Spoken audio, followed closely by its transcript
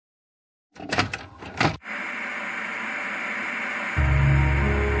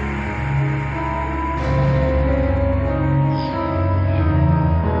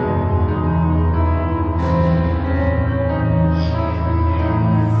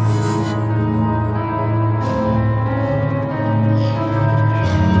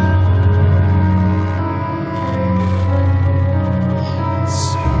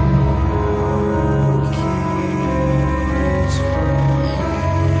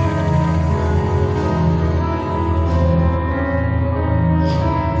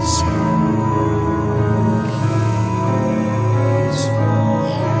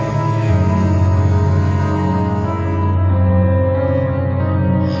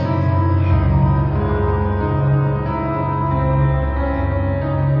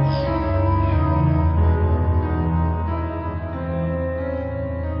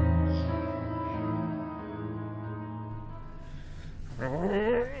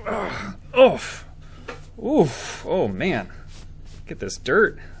Oof. Oh, man. Get this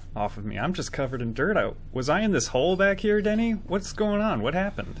dirt off of me. I'm just covered in dirt. Was I in this hole back here, Denny? What's going on? What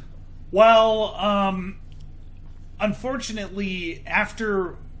happened? Well, unfortunately,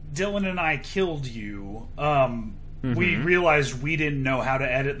 after Dylan and I killed you, we realized we didn't know how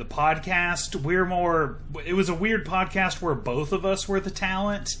to edit the podcast. It was a weird podcast where both of us were the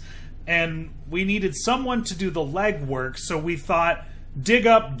talent, and we needed someone to do the legwork, so we thought, dig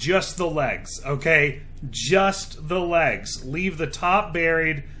up just the legs, okay? Just the legs. Leave the top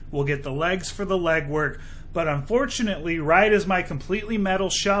buried. We'll get the legs for the legwork. But unfortunately, right as my completely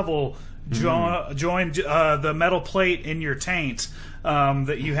metal shovel joined the metal plate in your taint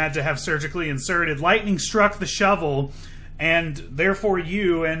that you had to have surgically inserted, lightning struck the shovel, and therefore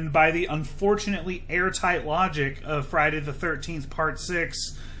you, and by the unfortunately airtight logic of Friday the 13th Part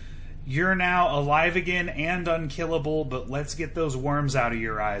 6, you're now alive again and unkillable, but let's get those worms out of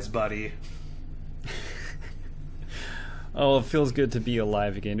your eyes, buddy. Oh, it feels good to be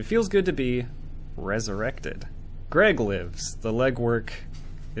alive again. It feels good to be resurrected. Greg lives. The legwork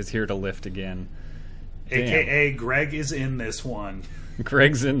is here to lift again. Damn. AKA Greg is in this one.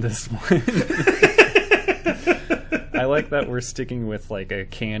 Greg's in this one. I like that we're sticking with like a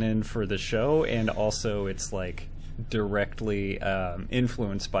canon for the show, and also it's like directly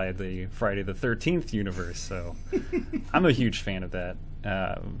influenced by the Friday the 13th universe, so I'm a huge fan of that.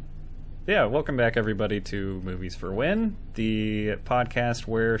 Yeah, welcome back everybody to Movies for When, the podcast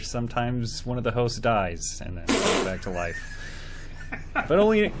where sometimes one of the hosts dies and then comes back to life. But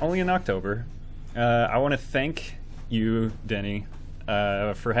only in October. I want to thank you, Denny,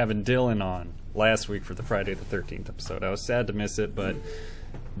 for having Dylan on last week for the Friday the 13th episode. I was sad to miss it, but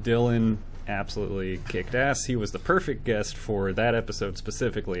Dylan absolutely kicked ass. He was the perfect guest for that episode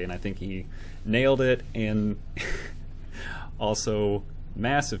specifically, and I think he nailed it. And also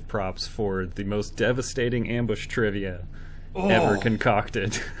massive props for the most devastating ambush trivia ever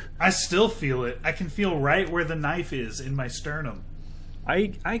concocted. I still feel it. I can feel right where the knife is in my sternum.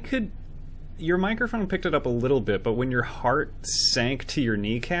 I could... Your microphone picked it up a little bit, but when your heart sank to your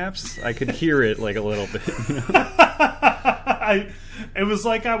kneecaps, I could hear it like a little bit. You know? It was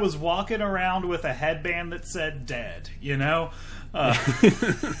like I was walking around with a headband that said dead, you know? But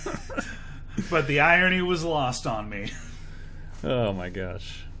the irony was lost on me. Oh my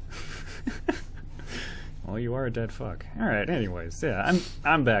gosh. Well, you are a dead fuck. Alright, anyways, yeah,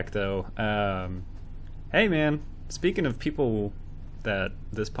 I'm back though. Hey man, speaking of people that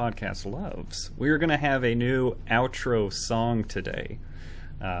this podcast loves, we're gonna have a new outro song today.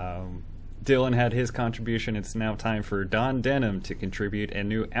 Dylan had his contribution. It's now time for Don Denham to contribute a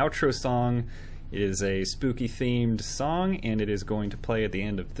new outro song. It is a spooky themed song, and it is going to play at the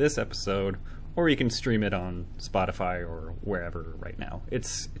end of this episode, or you can stream it on Spotify or wherever right now.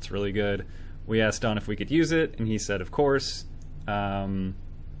 It's really good. We asked Don if we could use it, and he said of course. But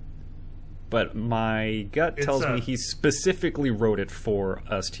my gut tells me he specifically wrote it for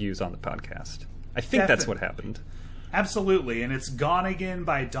us to use on the podcast. I think that's what happened. Absolutely, and it's Gone Again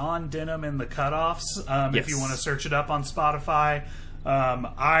by Don Denham and the Cutoffs, yes. If you want to search it up on Spotify.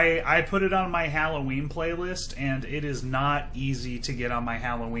 I put it on my Halloween playlist, and it is not easy to get on my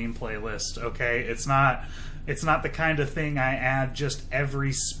Halloween playlist, okay? It's not the kind of thing I add just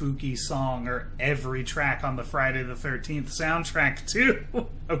every spooky song or every track on the Friday the 13th soundtrack to,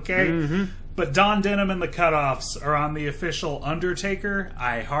 okay? Mm-hmm. But Don Denham and the Cutoffs are on the official Undertaker,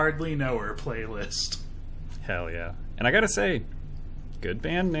 I Hardly Know Her playlist. Hell yeah. And I gotta say, good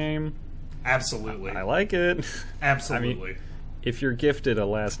band name. Absolutely. I like it. Absolutely. I mean, if you're gifted a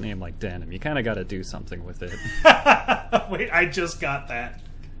last name like Denham, you kind of got to do something with it. Wait, I just got that.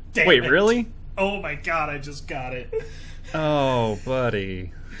 Damn Wait, it. Really? Oh my god, I just got it. Oh,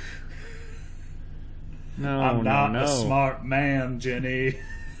 buddy. I'm not no. a smart man, Jenny.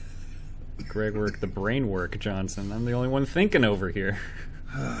 Greg work the brain work, Johnson. I'm the only one thinking over here.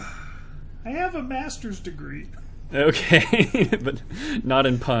 I have a master's degree. Okay, but not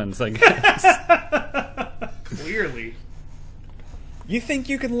in puns, I guess. Clearly. You think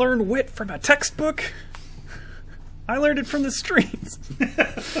you can learn wit from a textbook? I learned it from the streets.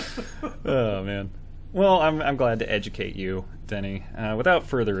 Oh, man. Well, I'm glad to educate you, Denny. Without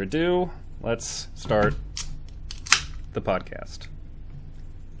further ado, let's start the podcast.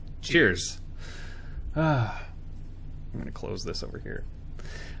 Cheers. I'm going to close this over here.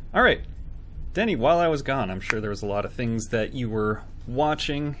 All right. Denny, while I was gone, I'm sure there was a lot of things that you were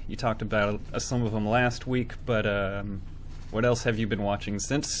watching. You talked about some of them last week, but what else have you been watching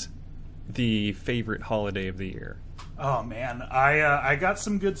since the favorite holiday of the year? Oh, man. I got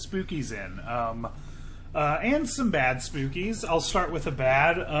some good spookies in. And some bad spookies. I'll start with a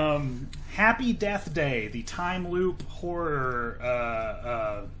bad. Happy Death Day, the time loop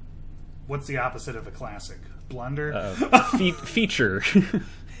horror. What's the opposite of a classic? Blunder? Feature.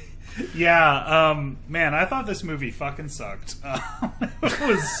 Yeah, man, I thought this movie fucking sucked.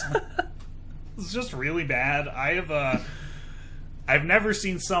 It was just really bad. I've never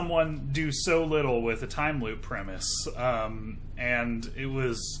seen someone do so little with a time loop premise, and it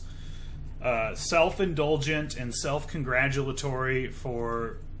was self-indulgent and self-congratulatory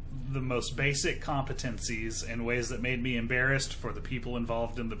for the most basic competencies in ways that made me embarrassed for the people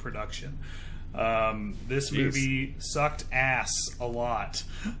involved in the production. This movie sucked ass a lot.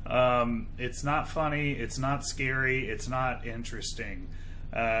 It's not funny, it's not scary, it's not interesting.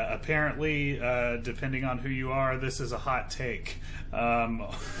 Apparently, depending on who you are, this is a hot take.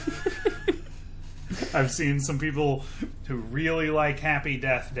 I've seen some people who really like Happy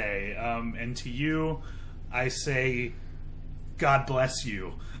Death Day, and to you, I say, God bless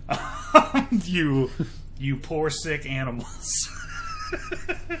you. You poor sick animals.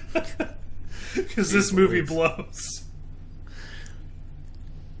 Because this movie blows.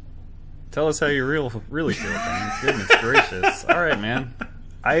 Tell us how you really feel, man. Goodness gracious. All right, man.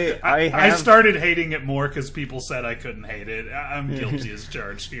 I started hating it more because people said I couldn't hate it. I'm guilty as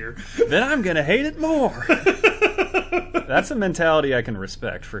charged here. Then I'm going to hate it more. That's a mentality I can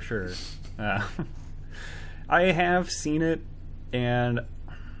respect, for sure. I have seen it, and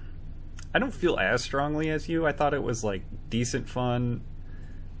I don't feel as strongly as you. I thought it was, like, decent fun.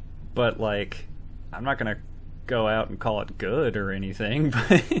 But, like, I'm not going to go out and call it good or anything,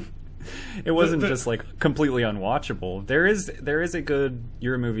 but it wasn't just, like, completely unwatchable. There is a good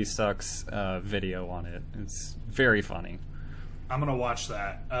Your Movie Sucks video on it. It's very funny. I'm going to watch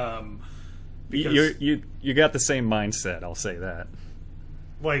that. You got the same mindset, I'll say that.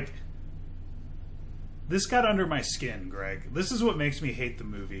 Like, this got under my skin, Greg. This is what makes me hate the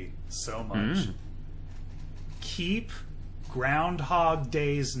movie so much. Keep Groundhog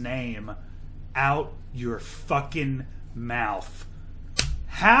Day's name out your fucking mouth.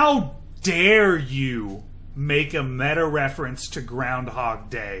 How dare you make a meta reference to Groundhog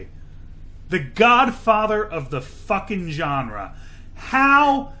Day? The godfather of the fucking genre.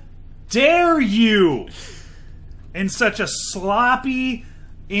 How dare you? In such a sloppy,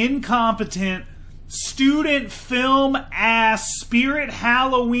 incompetent, student film ass, Spirit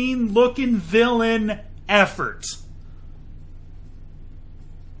Halloween looking villain effort.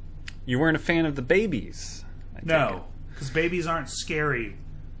 You weren't a fan of the babies. No, because babies aren't scary.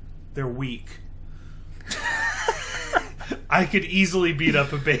 They're weak. I could easily beat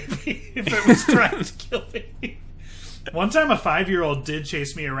up a baby if it was trying to kill me. One time a 5-year-old did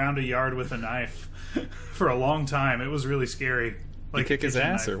chase me around a yard with a knife for a long time. It was really scary. Like, you kick his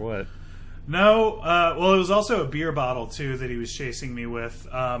ass or what? No. Well, it was also a beer bottle, too, that he was chasing me with.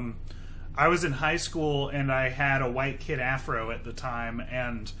 I was in high school, and I had a white kid afro at the time,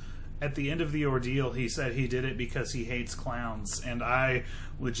 and at the end of the ordeal, he said he did it because he hates clowns, and I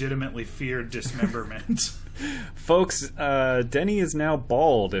legitimately feared dismemberment. Folks, Denny is now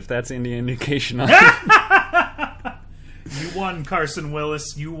bald, if that's any indication on it. You won, Carson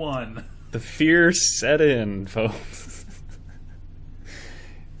Willis. You won. The fear set in, folks.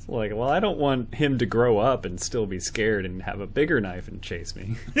 It's like, well, I don't want him to grow up and still be scared and have a bigger knife and chase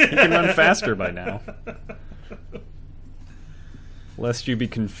me. He can run faster by now. Lest you be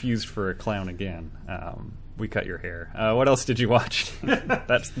confused for a clown again. We cut your hair. What else did you watch?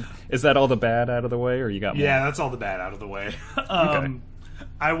 Is that all the bad out of the way, or you got more? Yeah, that's all the bad out of the way. Okay.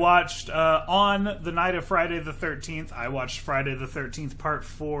 I watched, on the night of Friday the 13th, I watched Friday the 13th Part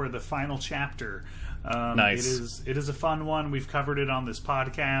 4, the final chapter. Nice. It is a fun one. We've covered it on this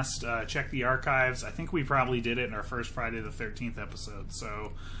podcast. Check the archives. I think we probably did it in our first Friday the 13th episode.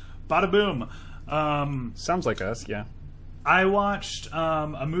 So, bada boom. Sounds like us, yeah. I watched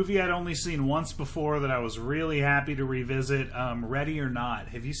a movie I'd only seen once before that I was really happy to revisit, Ready or Not.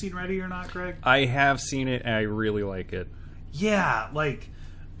 Have you seen Ready or Not, Greg? I have seen it, and I really like it. Yeah, like...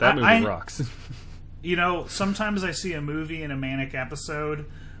 That movie rocks. You know, sometimes I see a movie in a manic episode,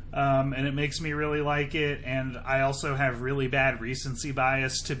 and it makes me really like it, and I also have really bad recency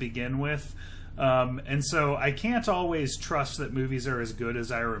bias to begin with. And so I can't always trust that movies are as good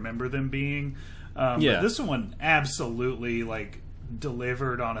as I remember them being. But this one absolutely like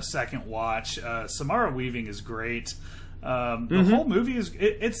delivered on a second watch. Samara Weaving is great. The whole movie is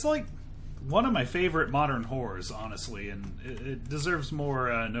it's like one of my favorite modern horrors, honestly, and it deserves more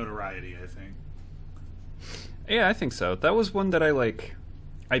notoriety, I think. Yeah, I think so. That was one that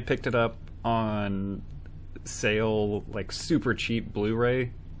I picked it up on sale, like super cheap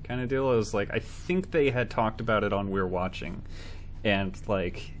Blu-ray kind of deal. I was like, I think they had talked about it on We're Watching. And,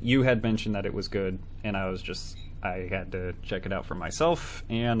 like, you had mentioned that it was good, and I had to check it out for myself,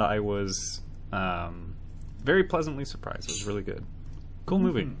 and I was very pleasantly surprised. It was really good. Cool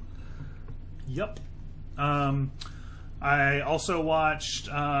movie. Yep. I also watched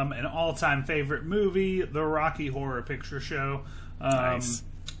an all-time favorite movie, The Rocky Horror Picture Show. Nice.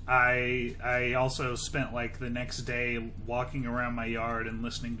 I also spent, like, the next day walking around my yard and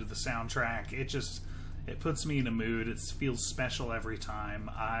listening to the soundtrack. It puts me in a mood. It feels special every time.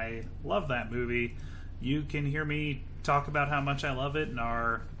 I love that movie. You can hear me talk about how much I love it in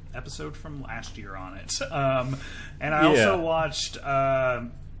our episode from last year on it. And I also watched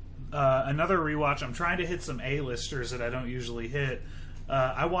another rewatch. I'm trying to hit some A-listers that I don't usually hit.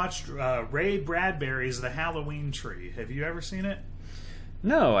 I watched Ray Bradbury's The Halloween Tree. Have you ever seen it?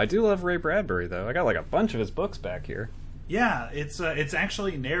 No, I do love Ray Bradbury, though. I got like a bunch of his books back here. Yeah, it's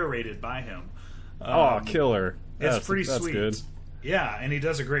actually narrated by him. Killer. It's pretty sweet. Good. Yeah, and he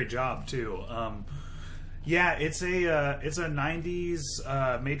does a great job too. Yeah, it's a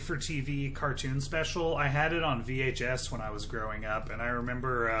 90s made-for-TV cartoon special. I had it on VHS when I was growing up, and I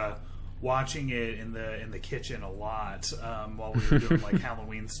remember watching it in the kitchen a lot while we were doing like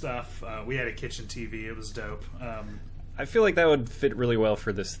Halloween stuff. We had a kitchen TV. It was dope. I feel like that would fit really well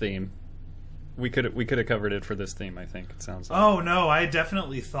for this theme. We could have covered it for this theme, I think. It sounds like. Oh no, I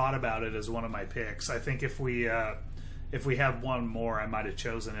definitely thought about it as one of my picks. I think if we had one more, I might have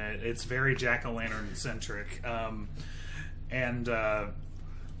chosen it. It's very Jack-o'-lantern centric,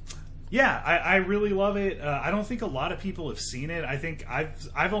 yeah, I really love it. I don't think a lot of people have seen it. I think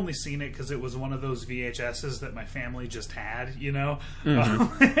I've only seen it because it was one of those VHSs that my family just had, you know,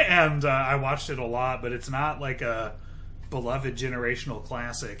 and I watched it a lot. But it's not like a beloved generational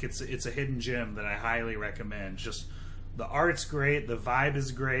classic. It's a hidden gem that I highly recommend. Just the art's great, the vibe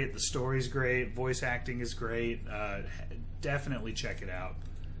is great, the story's great, voice acting is great. Definitely check it out.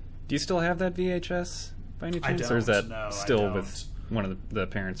 Do you still have that VHS by any chance? I don't. Or is that still with one of the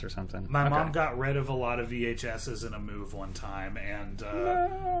parents or something? My mom got rid of a lot of VHSs in a move one time, and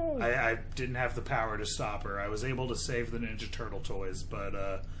I didn't have the power to stop her. I was able to save the Ninja Turtle toys, but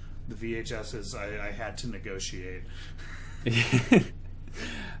the VHSs I had to negotiate. Fair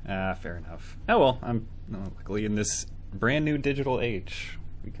enough. Oh well, I'm luckily in this brand new digital age.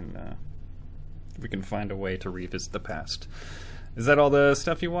 We can find a way to revisit the past. Is that all the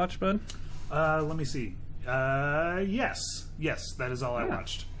stuff you watched, bud? Let me see. Yes, that is all I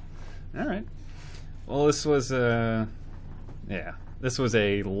watched. All right. Well, this was a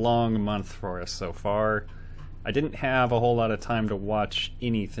long month for us so far. I didn't have a whole lot of time to watch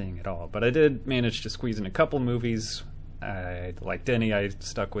anything at all, but I did manage to squeeze in a couple movies. Like Denny, I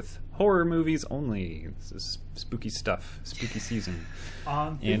stuck with horror movies only. This is spooky stuff, spooky season.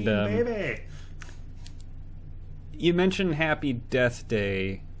 On theme, baby. You mentioned Happy Death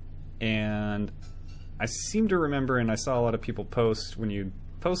Day, and I seem to remember, and I saw a lot of people post when you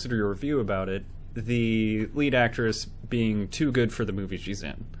posted your review about it, the lead actress being too good for the movie she's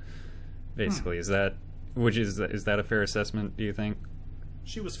in. Basically, is that a fair assessment, do you think?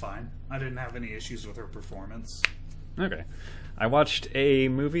 She was fine. I didn't have any issues with her performance. Okay. I watched a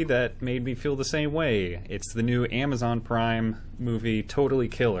movie that made me feel the same way. It's the new Amazon Prime movie Totally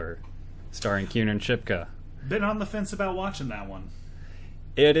Killer, starring Kiernan Shipka. Been on the fence about watching that one.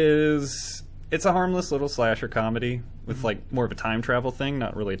 It's a harmless little slasher comedy with like more of a time travel thing,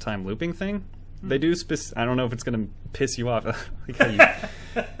 not really a time looping thing. They do I don't know if it's going to piss you off. Like how you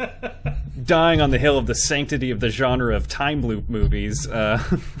dying on the hill of the sanctity of the genre of time loop movies.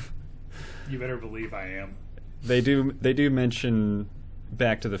 You better believe I am. They do mention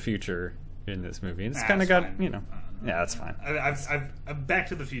Back to the Future in this movie. It's kind of got fine. Yeah, that's fine. Back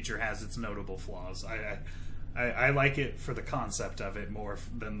to the Future has its notable flaws. I like it for the concept of it more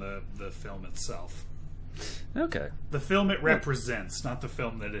than the film itself. Okay. The film it represents, not the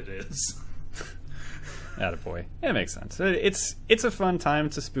film that it is. Attaboy. It makes sense. It's a fun time.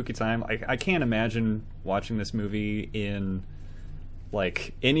 It's a spooky time. I can't imagine watching this movie in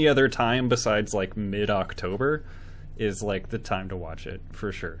like any other time besides like mid-October is like the time to watch it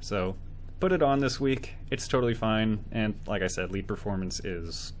for sure. So put it on this week. It's totally fine. And like I said, lead performance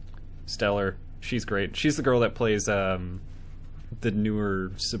is stellar. She's great. She's the girl that plays the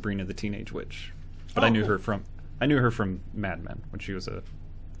newer Sabrina the Teenage Witch. But I knew her from Mad Men when she was a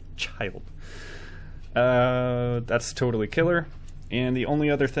child. That's totally killer. And the only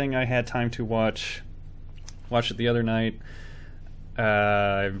other thing I had time to watched it the other night.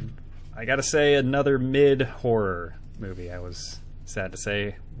 I gotta say, another mid-horror movie. I was sad to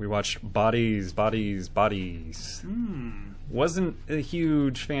say. We watched Bodies. Wasn't a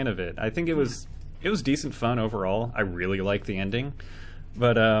huge fan of it. I think it was decent fun overall. I really liked the ending.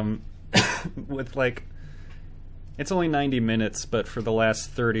 But with like, it's only 90 minutes, but for the last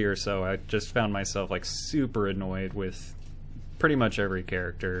 30 or so, I just found myself like super annoyed with pretty much every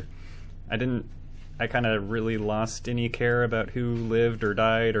character. I kind of really lost any care about who lived or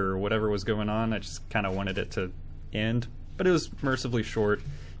died or whatever was going on. I just kind of wanted it to end, but it was mercifully short.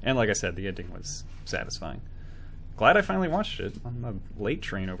 And like I said, the ending was satisfying. Glad I finally watched it on the late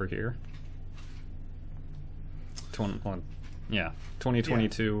train over here.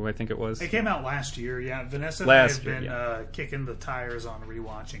 2022, I think it was. It came out last year, yeah. Vanessa and I have been kicking the tires on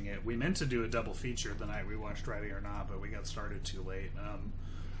rewatching it. We meant to do a double feature the night we watched Ready or Not, but we got started too late.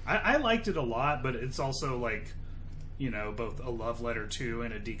 I liked it a lot, but it's also like, both a love letter to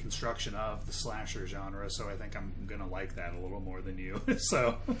and a deconstruction of the slasher genre, so I think I'm going to like that a little more than you.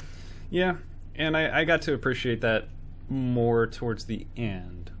 So, yeah, and I got to appreciate that more towards the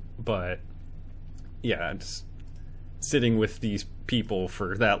end, but yeah, just sitting with these people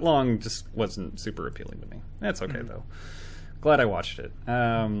for that long just wasn't super appealing to me. That's okay, though. Glad I watched it.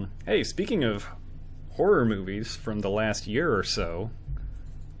 Hey, speaking of horror movies from the last year or so,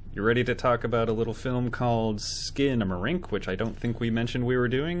 you ready to talk about a little film called Skinamarink, which I don't think we mentioned we were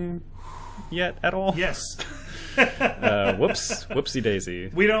doing yet at all? Yes. Whoopsie daisy.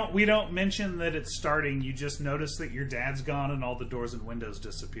 We don't mention that it's starting. You just notice that your dad's gone and all the doors and windows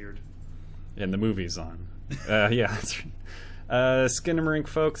disappeared. And the movie's on. Yeah, that's right. Skinamarink,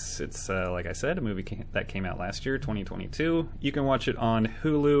 folks. It's, like I said, a movie that came out last year, 2022. You can watch it on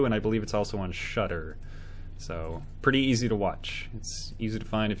Hulu, and I believe it's also on Shudder. So, pretty easy to watch. It's easy to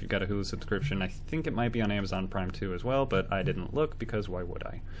find if you've got a Hulu subscription. I think it might be on Amazon Prime too as well, but I didn't look because why would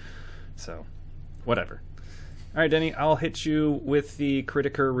I? So, whatever. Alright, Denny, I'll hit you with the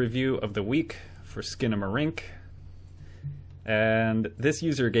Critiker review of the week for Skinamarink. And this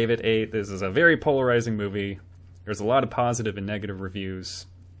user gave it this is a very polarizing movie. There's a lot of positive and negative reviews.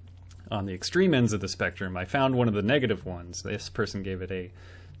 On the extreme ends of the spectrum, I found one of the negative ones. This person gave it a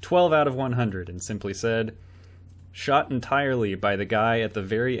 12 out of 100 and simply said, shot entirely by the guy at the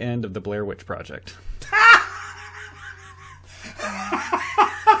very end of the Blair Witch Project.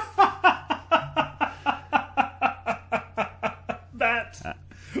 That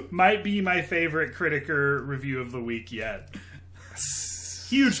might be my favorite Critiker review of the week yet.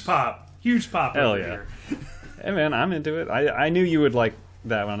 Huge pop Hell over yeah. here. Hey man, I'm into it. I knew you would like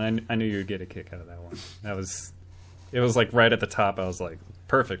that one. I knew you'd get a kick out of that one. It was like right at the top. I was like,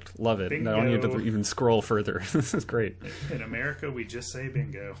 perfect, love it. Bingo. I don't need to even scroll further. This is great. In America, we just say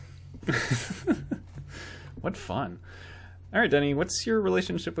bingo. What fun. All right, Denny, what's your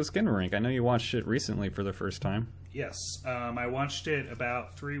relationship with Skinamarink? I know you watched it recently for the first time. Yes, I watched it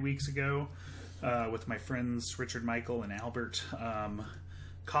about 3 weeks ago with my friends Richard, Michael, and Albert,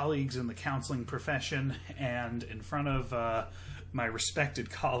 colleagues in the counseling profession, and in front of my respected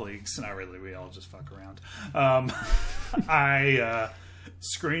colleagues. Not really, we all just fuck around. I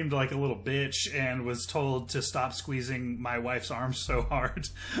screamed like a little bitch and was told to stop squeezing my wife's arms so hard.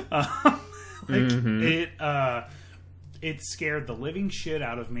 It scared the living shit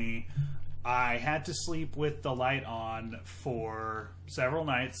out of me. I had to sleep with the light on for several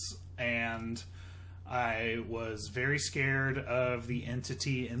nights, and I was very scared of the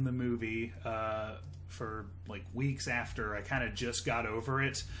entity in the movie for like weeks after. I kind of just got over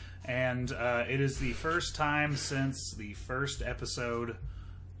it, and it is the first time since the first episode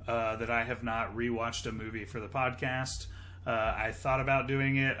that I have not rewatched a movie for the podcast. I thought about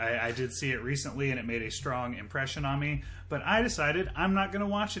doing it. I did see it recently, and it made a strong impression on me. But I decided I'm not going to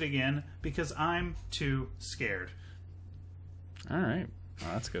watch it again because I'm too scared. All right.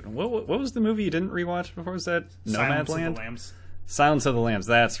 Well, that's good. What was the movie you didn't rewatch before? Was that Silence of the Nomadland? Lambs. Silence of the Lambs.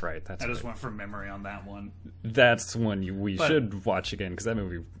 That's right. I just went from memory on that one. That's one we should watch again because that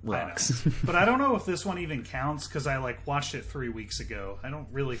movie rocks. But I don't know if this one even counts because I watched it 3 weeks ago. I don't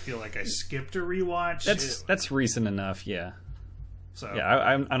really feel like I skipped a rewatch. That's recent enough, yeah. So yeah,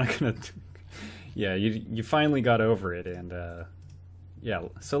 I'm not gonna. Yeah, you finally got over it, and yeah.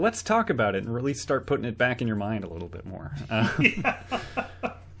 So let's talk about it and really start putting it back in your mind a little bit more.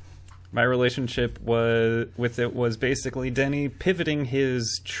 My relationship with it was basically Denny pivoting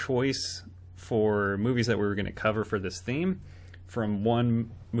his choice for movies that we were going to cover for this theme from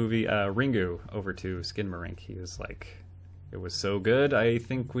one movie, Ringu, over to Skinamarink. He was like, it was so good, I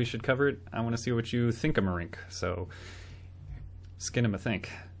think we should cover it. I want to see what you think of Marink. So, Skinamarink.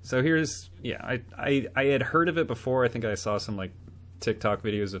 So here's, yeah, I had heard of it before. I think I saw some TikTok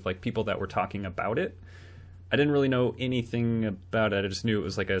videos of people that were talking about it. I didn't really know anything about it. I just knew it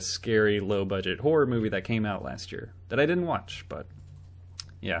was a scary, low-budget horror movie that came out last year that I didn't watch. But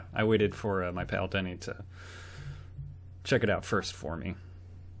yeah, I waited for my pal Denny to check it out first for me.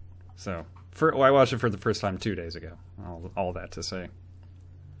 So I watched it for the first time 2 days ago. All that to say.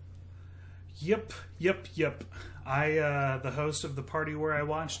 Yep. The host of the party where I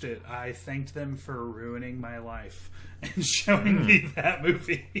watched it, I thanked them for ruining my life and showing me that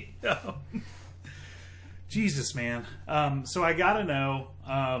movie. Jesus, man. So I gotta know.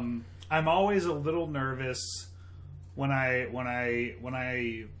 I'm always a little nervous when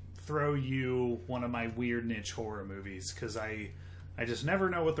I throw you one of my weird niche horror movies because I just never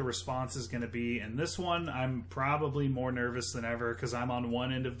know what the response is going to be. And this one, I'm probably more nervous than ever because I'm on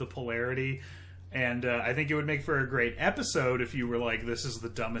one end of the polarity. And I think it would make for a great episode if you were like, this is the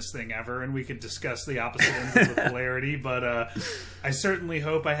dumbest thing ever, and we could discuss the opposite ends of the polarity. But I certainly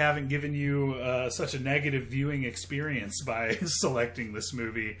hope I haven't given you such a negative viewing experience by selecting this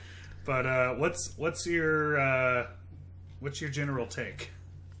movie. But what's your general take?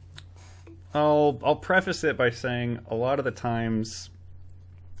 I'll preface it by saying a lot of the times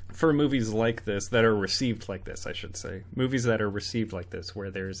for movies like this that are received like this, I should say, movies that are received like this,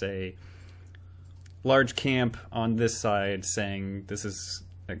 where there's a large camp on this side saying this is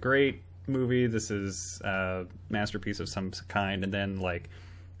a great movie, this is a masterpiece of some kind, and then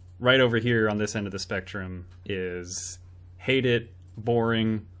right over here on this end of the spectrum is hate it,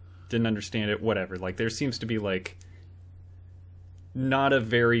 boring, didn't understand it, whatever. There seems to be not a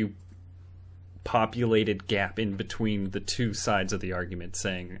very populated gap in between the two sides of the argument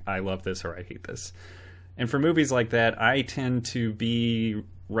saying I love this or I hate this. And for movies like that, I tend to be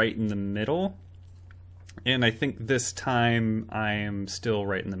right in the middle. And I think this time I am still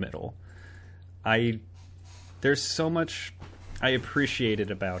right in the middle. There's so much I appreciated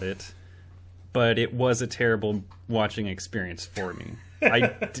about it, but it was a terrible watching experience for me. I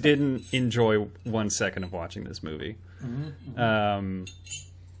didn't enjoy 1 second of watching this movie. Mm-hmm.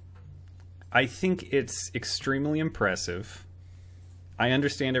 I think it's extremely impressive. I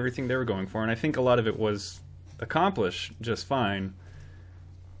understand everything they were going for, and I think a lot of it was accomplished just fine.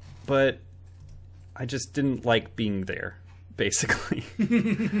 But I just didn't like being there, basically.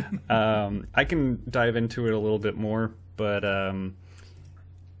 I can dive into it a little bit more, but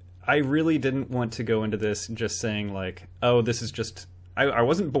I really didn't want to go into this just saying oh, this is just... I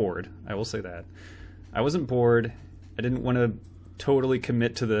wasn't bored, I will say that. I wasn't bored. I didn't want to totally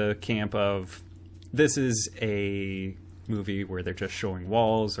commit to the camp of this is a movie where they're just showing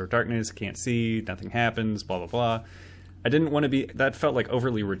walls or darkness, can't see, nothing happens, blah, blah, blah. I didn't want to be... That felt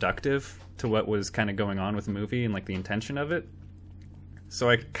overly reductive to what was kind of going on with the movie and the intention of it. So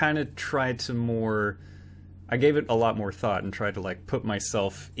I kind of tried to I gave it a lot more thought and tried to put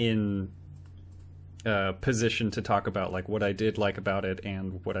myself in a position to talk about what I did like about it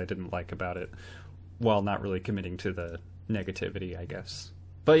and what I didn't like about it, while not really committing to the negativity, I guess.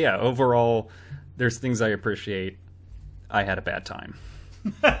 But yeah, overall, there's things I appreciate. I had a bad time.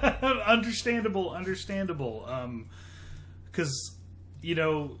 Understandable. Because,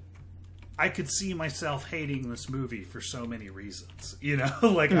 I could see myself hating this movie for so many reasons.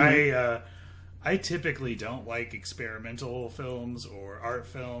 Mm-hmm. I typically don't like experimental films or art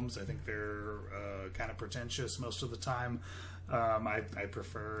films. I think they're kind of pretentious most of the time. I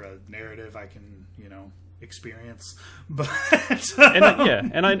prefer a narrative I can, experience. But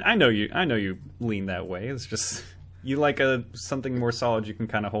I know you lean that way. It's just you like something more solid you can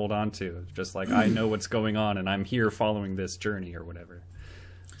kind of hold on to. It's just I know what's going on and I'm here following this journey or whatever.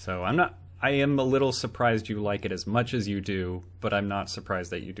 So I am a little surprised you like it as much as you do, but I'm not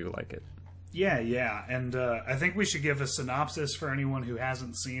surprised that you do like it. Yeah, and I think we should give a synopsis for anyone who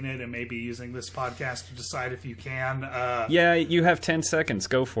hasn't seen it and may be using this podcast to decide if you can. Yeah, you have 10 seconds.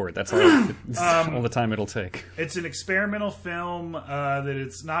 Go for it. That's all the time it'll take. It's an experimental film that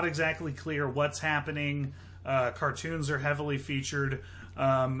it's not exactly clear what's happening. Cartoons are heavily featured.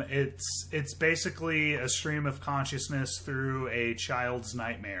 It's basically a stream of consciousness through a child's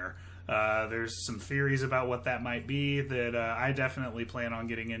nightmare. There's some theories about what that might be that I definitely plan on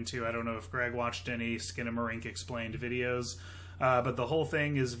getting into. I don't know if Greg watched any Skinamarink explained videos, but the whole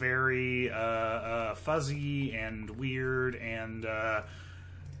thing is very fuzzy and weird and,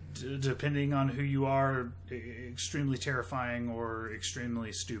 depending on who you are, extremely terrifying or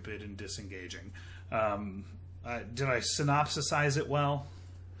extremely stupid and disengaging. Did I synopsisize it well?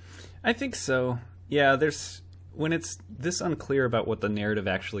 I think so. Yeah, when it's this unclear about what the narrative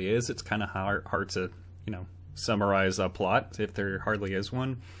actually is, it's kind of hard to, summarize a plot if there hardly is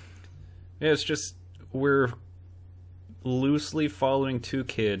one. Yeah, it's just we're loosely following two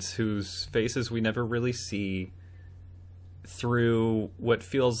kids whose faces we never really see through what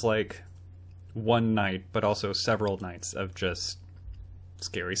feels like one night, but also several nights of just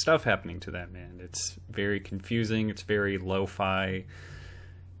scary stuff happening to them, and it's very confusing. It's very lo-fi,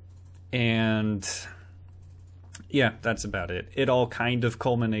 and yeah, that's about it. It all kind of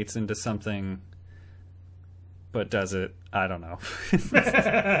culminates into something, but does it? I don't know.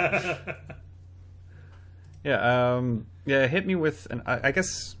 Yeah, hit me with, and I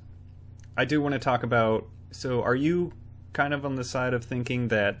guess I do want to talk about, so are you kind of on the side of thinking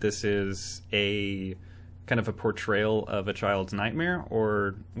that this is a kind of a portrayal of a child's nightmare,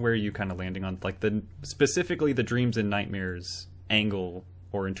 or where are you kind of landing on, like, specifically the dreams and nightmares angle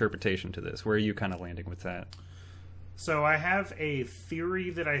or interpretation to this? Where are you kind of landing with that? So I have a theory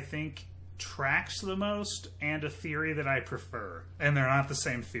that I think tracks the most and a theory that I prefer, and they're not the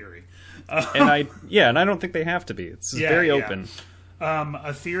same theory. And I don't think they have to be. It's very open.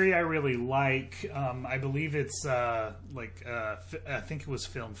 A theory I really like, I believe it's I think it was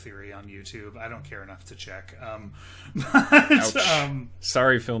Film Theory on YouTube. I don't care enough to check.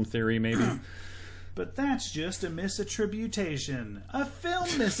 Sorry, Film Theory, maybe. But that's just a misattribution. A film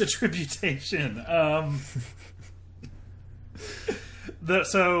misattribution.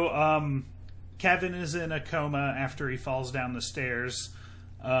 Kevin is in a coma after he falls down the stairs.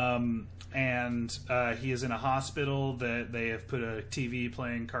 And he is in a hospital that they have put a TV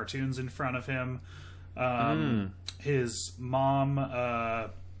playing cartoons in front of him. His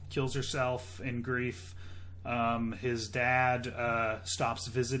mom kills herself in grief. His dad stops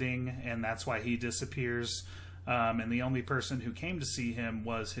visiting, and that's why he disappears. And the only person who came to see him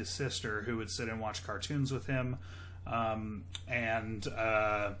was his sister, who would sit and watch cartoons with him. And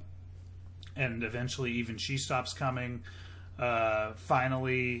eventually even she stops coming.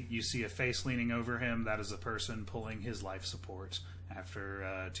 Finally, you see a face leaning over him. That is a person pulling his life support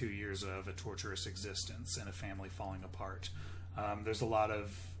after 2 years of a torturous existence and a family falling apart. There's a lot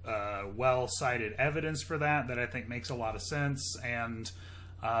of well-cited evidence for that I think makes a lot of sense, and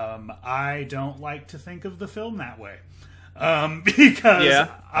I don't like to think of the film that way. Because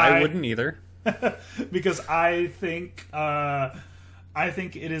I wouldn't either. Because I think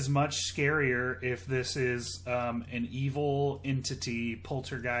it is much scarier if this is an evil entity,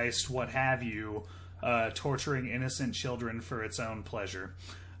 poltergeist, what have you, torturing innocent children for its own pleasure.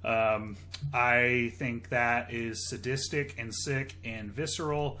 I think that is sadistic and sick and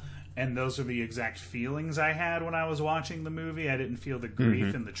visceral, and those are the exact feelings I had when I was watching the movie. I didn't feel the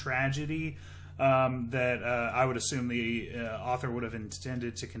grief and the tragedy that I would assume the author would have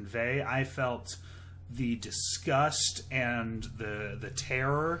intended to convey. I felt the disgust and the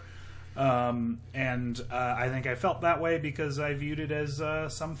terror, and I think I felt that way because I viewed it as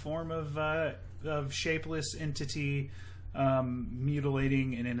some form of shapeless entity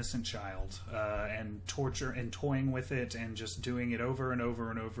mutilating an innocent child, and torture and toying with it and just doing it over and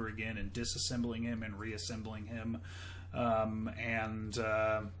over and over again and disassembling him and reassembling him, and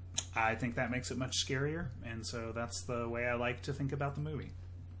I think that makes it much scarier, and so that's the way I like to think about the movie.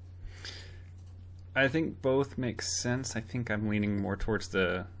 I think both make sense. I think I'm leaning more towards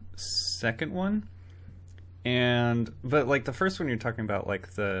the second one. But like the first one you're talking about,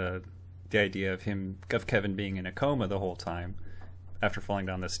 like the idea of Kevin being in a coma the whole time after falling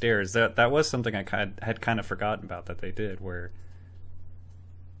down the stairs, that was something I had kind of forgotten about that they did, where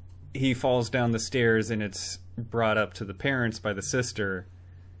he falls down the stairs and it's brought up to the parents by the sister,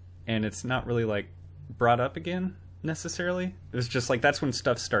 and it's not really like brought up again necessarily. It was just like that's when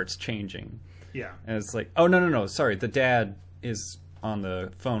stuff starts changing. Yeah. And it's like, oh, no, sorry. The dad is on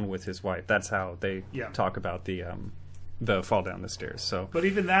the phone with his wife. That's how they talk about the the fall down the stairs. So, but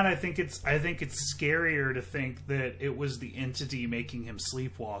even that, I think it's scarier to think that it was the entity making him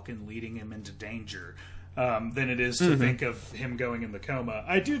sleepwalk and leading him into danger, than it is to think of him going in the coma.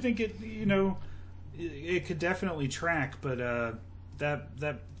 I do think it, it could definitely track, but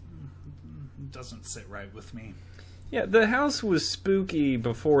that doesn't sit right with me. Yeah, the house was spooky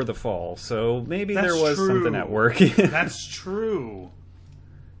before the fall, so maybe That's there was true. something at work. That's true.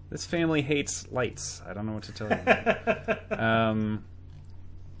 This family hates lights. I don't know what to tell you.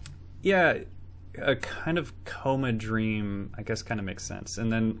 Yeah, a kind of coma dream, I guess, kind of makes sense.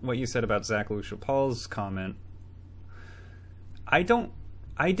 And then what you said about Zach Lucia Paul's comment, I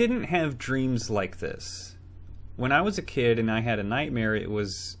didn't have dreams like this. When I was a kid and I had a nightmare, it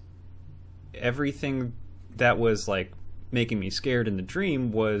was everything that was like making me scared in the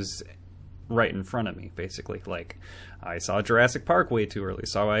dream was right in front of me, basically. Like, I saw Jurassic Park way too early,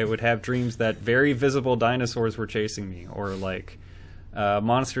 so I would have dreams that very visible dinosaurs were chasing me, or like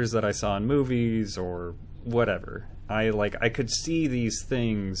monsters that I saw in movies, or whatever. I could see these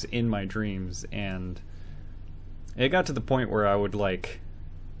things in my dreams, and it got to the point where I would, like,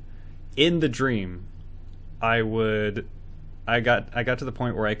 in the dream, I got to the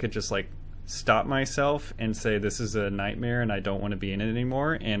point where I could just, like, stop myself and say, this is a nightmare and I don't want to be in it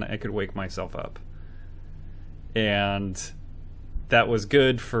anymore, and I could wake myself up. And that was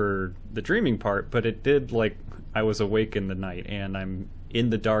good for the dreaming part, but it did, like, I was awake in the night and I'm in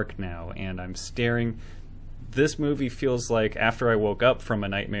the dark now and I'm staring. This movie feels like after I woke up from a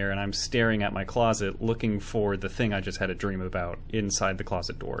nightmare and I'm staring at my closet looking for the thing I just had a dream about inside the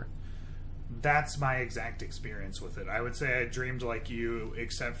closet door. That's my exact experience with it. I would say I dreamed like you,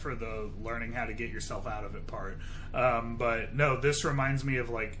 except for the learning how to get yourself out of it part. But no, this reminds me of,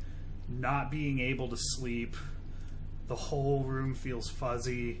 like, not being able to sleep. The whole room feels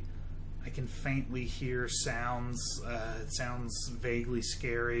fuzzy. I can faintly hear sounds. It sounds vaguely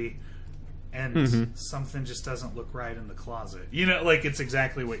scary. And something just doesn't look right in the closet. Like, it's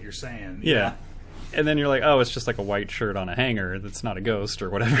exactly what you're saying. Yeah. And then you're like, oh, it's just like a white shirt on a hanger. That's not a ghost or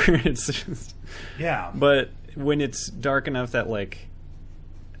whatever. It's just... Yeah. But when it's dark enough that, like...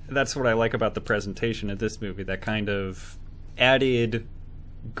 That's what I like about the presentation of this movie. That kind of added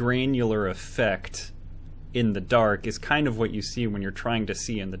granular effect in the dark is kind of what you see when you're trying to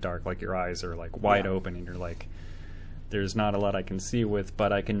see in the dark. Like, your eyes are, like, wide open and you're like, there's not a lot I can see with,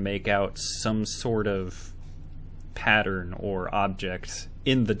 but I can make out some sort of pattern or object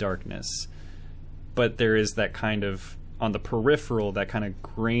in the darkness. But there is that kind of, on the peripheral, that kind of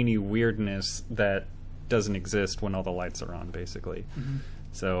grainy weirdness that doesn't exist when all the lights are on, basically.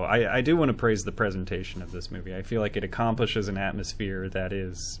 So I do want to praise the presentation of this movie. I feel like it accomplishes an atmosphere that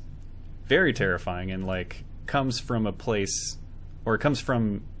is very terrifying and, like, comes from a place, or it comes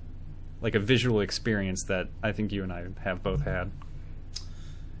from, like, a visual experience that I think you and I have both had.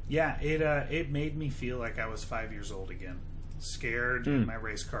 Yeah, it made me feel like I was 5 years old again. Scared in my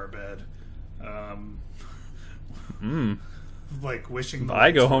race car bed. Like, wishing I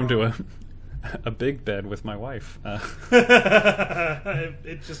go home to a big bed with my wife.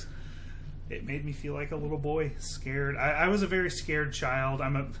 It made me feel like a little boy, scared. I was a very scared child.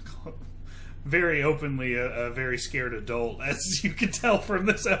 I'm a very openly a very scared adult, as you can tell from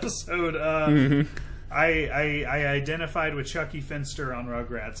this episode. I identified with Chucky Finster on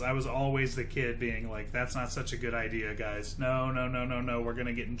Rugrats. I was always the kid being like, that's not such a good idea, guys. No, we're going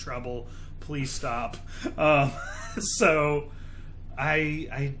to get in trouble. Please stop. So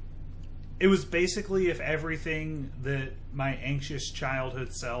it was basically if everything that my anxious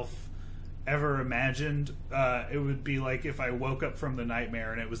childhood self ever imagined, it would be like if I woke up from the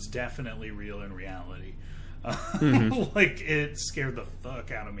nightmare and it was definitely real in reality. Like, it scared the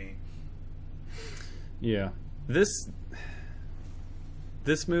fuck out of me. Yeah, this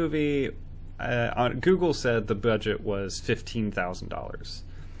movie, on Google said the budget was $15,000.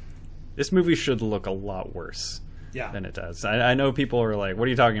 This movie should look a lot worse than it does. I know people are like, what are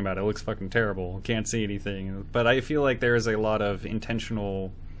you talking about? It looks fucking terrible. Can't see anything. But I feel like there is a lot of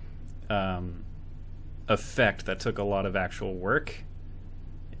intentional effect that took a lot of actual work,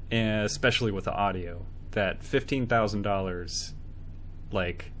 and especially with the audio. That $15,000,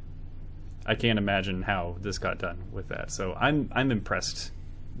 like... I can't imagine how this got done with that. So I'm impressed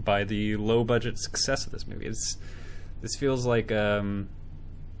by the low budget success of this movie. This feels like a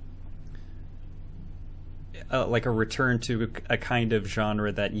return to a kind of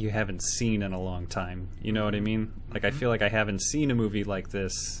genre that you haven't seen in a long time. You know what I mean? Like, I feel like I haven't seen a movie like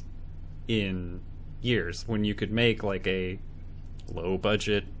this in years, when you could make like a low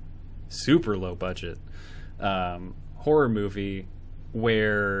budget, super low budget horror movie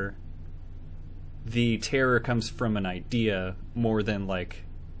where the terror comes from an idea more than like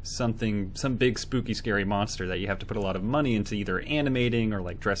some big spooky scary monster that you have to put a lot of money into either animating or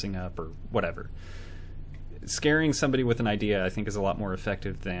like dressing up or whatever. Scaring somebody with an idea, I think, is a lot more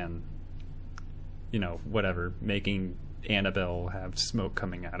effective than, whatever, making Annabelle have smoke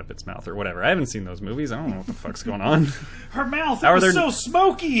coming out of its mouth or whatever. I haven't seen those movies. I don't know what the fuck's going on. Her mouth was so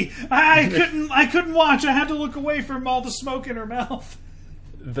smoky. I couldn't watch. I had to look away from all the smoke in her mouth.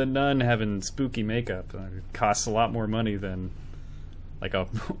 The Nun having spooky makeup costs a lot more money than like a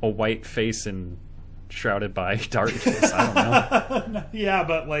white face and shrouded by darkness. I don't know. Yeah,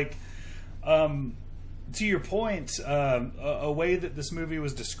 but like, to your point, a way that this movie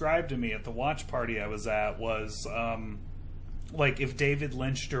was described to me at the watch party I was at was like if David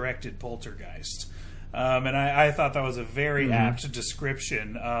Lynch directed Poltergeist. And I thought that was a very apt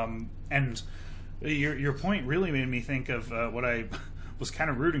description. And your point really made me think of what I was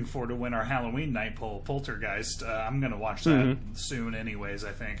kind of rooting for to win our Halloween night poll, Poltergeist. I'm going to watch that soon anyways,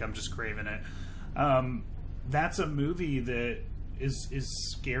 I think. I'm just craving it. That's a movie that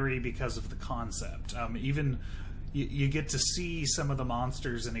is scary because of the concept. Even you get to see some of the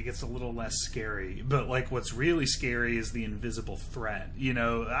monsters and it gets a little less scary. But like what's really scary is the invisible threat.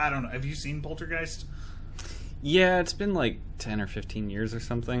 I don't know. Have you seen Poltergeist? Yeah, it's been like 10 or 15 years or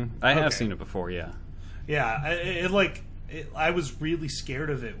something. I have seen it before, yeah. Yeah, I was really scared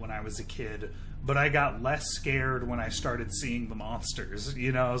of it when I was a kid, but I got less scared when I started seeing the monsters.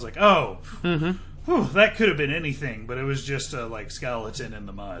 I was like, oh, whew, that could have been anything, but it was just a like skeleton in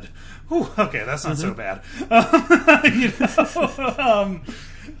the mud. Whew, okay, that's not so bad. They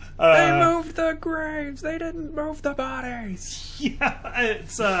moved the graves. They didn't move the bodies. Yeah,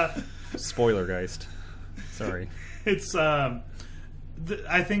 it's Spoilergeist. Sorry. It's I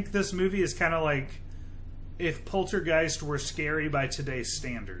think this movie is kind of like if Poltergeist were scary by today's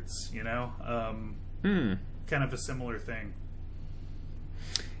standards, kind of a similar thing.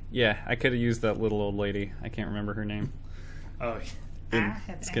 Yeah, I could have used that little old lady. I can't remember her name. Oh, I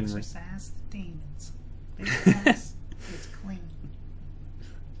have exorcised the demons. This house is clean.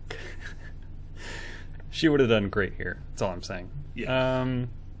 She would have done great here. That's all I'm saying. Yeah.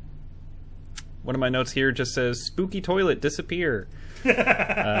 One of my notes here just says, spooky toilet, disappear.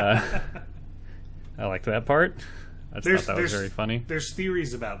 I like that part. I thought that was very funny. There's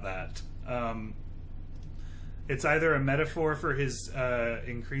theories about that. It's either a metaphor for his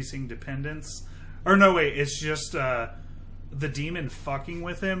increasing dependence, or no, wait, it's just the demon fucking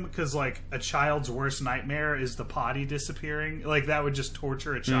with him, because like a child's worst nightmare is the potty disappearing. Like that would just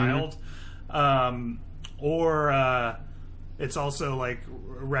torture a child. Or it's also like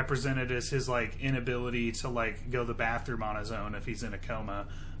represented as his like inability to like go to the bathroom on his own if he's in a coma.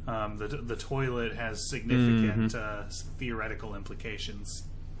 The toilet has significant theoretical implications.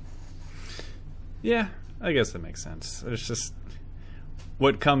 Yeah, I guess that makes sense. It's just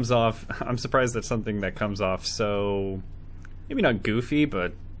what comes off. I'm surprised that something that comes off so maybe not goofy,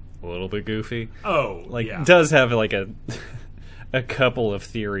 but a little bit goofy. Oh, like yeah. Does have like a couple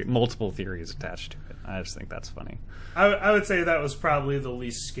of multiple theories attached to it. I just think that's funny. I would say that was probably the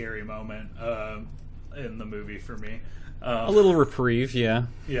least scary moment in the movie for me. A little reprieve, yeah.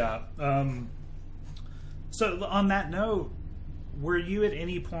 Yeah. So on that note, were you at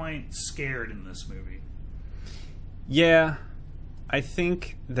any point scared in this movie? Yeah. I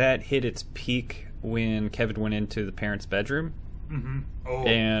think that hit its peak when Kevin went into the parents' bedroom. Mm-hmm. Oh.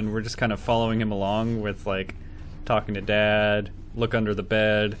 And we're just kind of following him along with, like, talking to Dad, look under the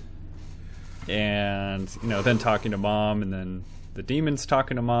bed, and, then talking to Mom, and then the demon's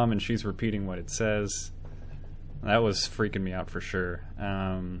talking to Mom, and she's repeating what it says. That was freaking me out for sure.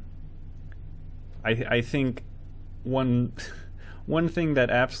 I think one thing that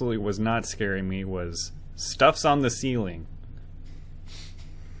absolutely was not scaring me was stuff's on the ceiling.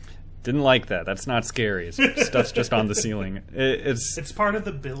 Didn't like that. That's not scary. Stuff's just on the ceiling. It's part of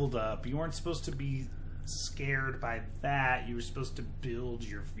the build-up. You weren't supposed to be scared by that. You were supposed to build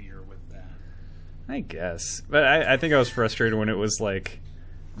your fear with that. I guess. But I think I was frustrated when it was like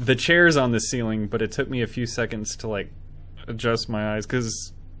the chair's on the ceiling, but it took me a few seconds to like adjust my eyes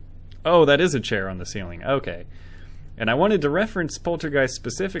because, oh, that is a chair on the ceiling. Okay. And I wanted to reference Poltergeist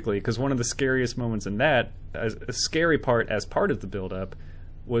specifically because one of the scariest moments in that, a scary part as part of the build-up,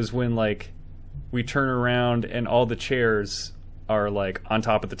 was when like we turn around and all the chairs are like on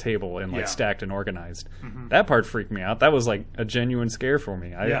top of the table and like stacked and organized. Mm-hmm. That part freaked me out. That was like a genuine scare for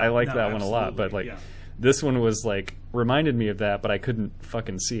me. I liked that one a lot, but like this one was like reminded me of that, but I couldn't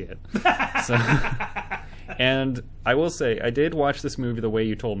fucking see it. So, and I will say I did watch this movie the way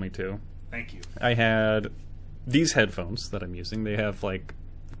you told me to. Thank you. I had these headphones that I'm using. They have like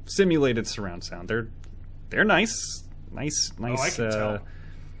simulated surround sound. They're nice, I can tell.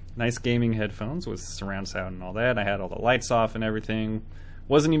 nice gaming headphones with surround sound and all that. I had all the lights off and everything.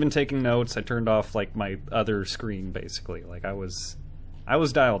 Wasn't even taking notes. I turned off like my other screen basically. Like I was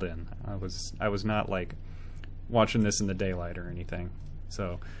dialed in. I was not like watching this in the daylight or anything.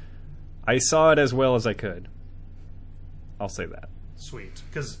 So I saw it as well as I could. I'll say that. Sweet,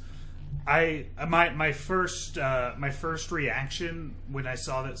 because my first reaction when I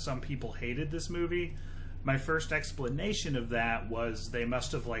saw that some people hated this movie, my first explanation of that was they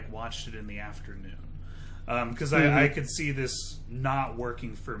must have like watched it in the afternoon, because I could see this not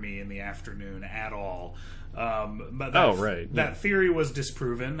working for me in the afternoon at all. But that theory was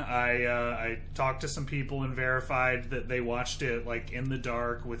disproven. I talked to some people and verified that they watched it like in the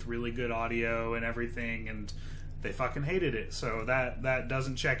dark with really good audio and everything, and they fucking hated it. So that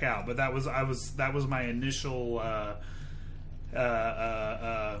doesn't check out. But that was my initial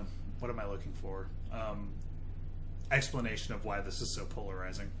what am I looking for? Explanation of why this is so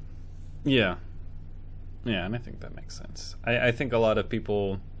polarizing. Yeah, and I think that makes sense. I think a lot of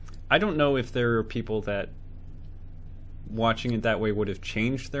people, I don't know if there are people that watching it that way would have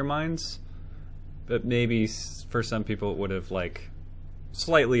changed their minds, but maybe for some people it would have like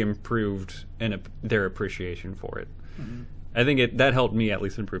slightly improved their appreciation for it. Mm-hmm. I think that helped me at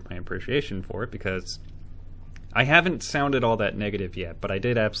least improve my appreciation for it, because I haven't sounded all that negative yet, but I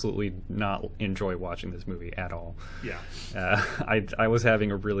did absolutely not enjoy watching this movie at all. Yeah. I was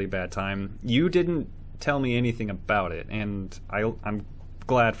having a really bad time. You didn't tell me anything about it, and I'm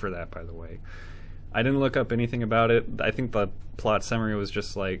glad for that, by the way. I didn't look up anything about it. I think the plot summary was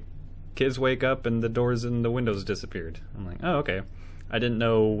just like, kids wake up and the doors and the windows disappeared. I'm like, oh, okay. I didn't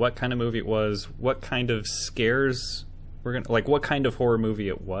know what kind of movie it was, what kind of scares what kind of horror movie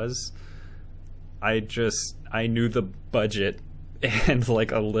it was. I knew the budget and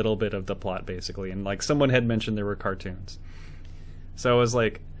like a little bit of the plot basically, and like someone had mentioned there were cartoons. So I was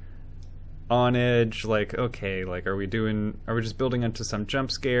like on edge, like, okay, like are we just building into some jump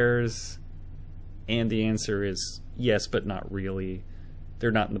scares? And the answer is yes, but not really.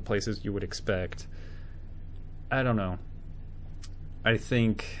 They're not in the places you would expect. I don't know. I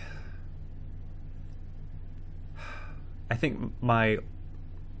think my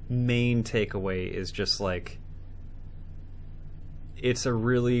main takeaway is just like, it's a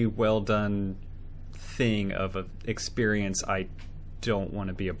really well done thing of an experience I don't want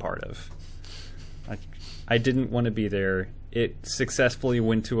to be a part of. I didn't want to be there. It successfully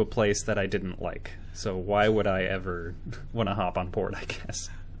went to a place that I didn't like. So why would I ever want to hop on board, I guess?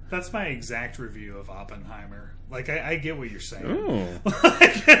 That's my exact review of Oppenheimer. Like, I get what you're saying.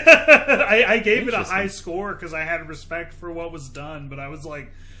 Like, I gave it a high score because I had respect for what was done, but I was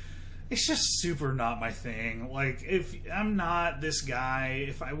like, it's just super not my thing. Like, if I'm not this guy,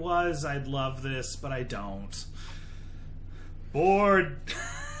 if I was, I'd love this, but I don't. Bored.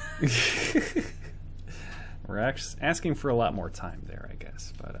 We're asking for a lot more time there, I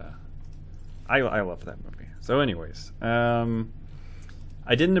guess. But I love that movie. So anyways,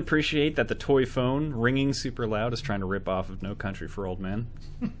 I didn't appreciate that the toy phone ringing super loud is trying to rip off of No Country for Old Men.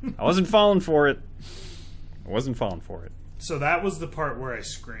 I wasn't falling for it. So that was the part where I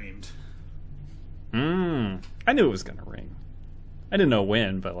screamed. I knew it was going to ring. I didn't know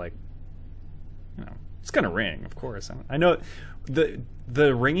when, but like, you know, it's going to ring, of course. I know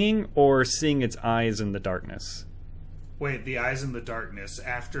the ringing or seeing its eyes in the darkness. Wait, the eyes in the darkness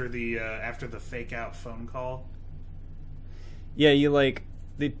after the fake out phone call? Yeah,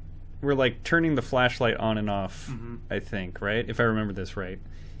 they were like turning the flashlight on and off, I think, right? If I remember this right.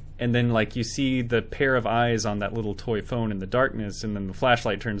 And then like you see the pair of eyes on that little toy phone in the darkness, and then the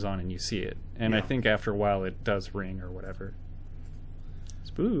flashlight turns on and you see it. And I think after a while it does ring or whatever.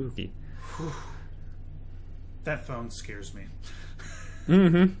 Spooky. That phone scares me.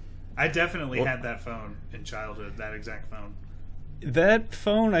 Mm-hmm. I definitely had that phone in childhood, that exact phone. That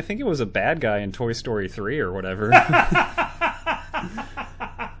phone, I think it was a bad guy in Toy Story 3 or whatever.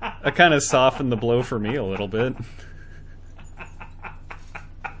 That kind of softened the blow for me a little bit.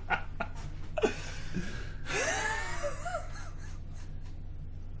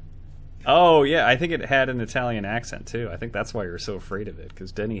 Oh, yeah, I think it had an Italian accent, too. I think that's why you're so afraid of it,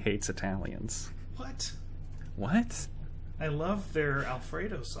 because Denny hates Italians. What? I love their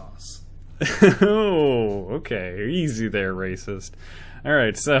Alfredo sauce. Oh, okay. Easy there, racist. All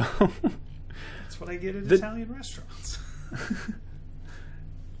right, so... That's what I get at Italian restaurants.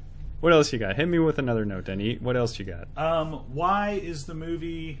 What else you got? Hit me with another note, Denny. What else you got? Why is the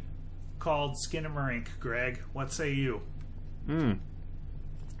movie called Skinamarink, Greg? What say you?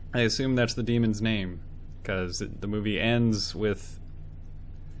 I assume that's the demon's name, because the movie ends with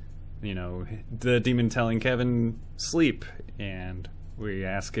the demon telling Kevin sleep, and we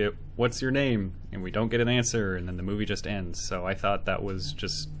ask it, what's your name? And we don't get an answer, and then the movie just ends. So I thought that was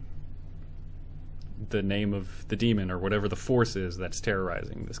just the name of the demon or whatever the force is that's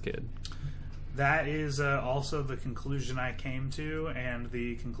terrorizing this kid. That is also the conclusion I came to, and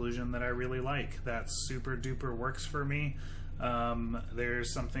the conclusion that I really like. That super duper works for me.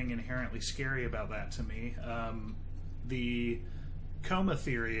 There's something inherently scary about that to me. The coma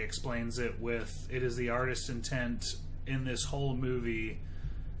theory explains it with, it is the artist's intent in this whole movie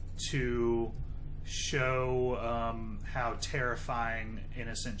to show how terrifying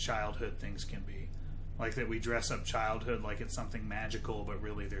innocent childhood things can be. Like that we dress up childhood like it's something magical, but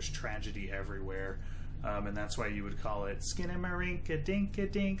really there's tragedy everywhere. And that's why you would call it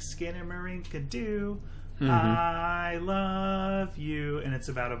Skinnamarink-a-dink-a-dink, Skinnamarink-a-doo, I love you. And it's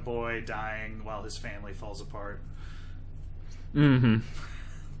about a boy dying while his family falls apart. Mm-hmm.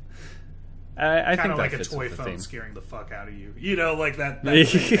 I think kind of like a toy phone scaring the fuck out of you. Like that kind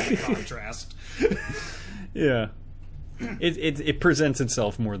of contrast. Yeah. It presents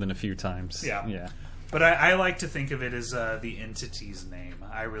itself more than a few times. Yeah. But I like to think of it as the entity's name.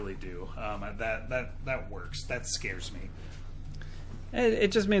 I really do. That works. That scares me.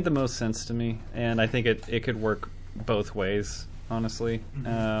 It just made the most sense to me, and I think it could work both ways, honestly.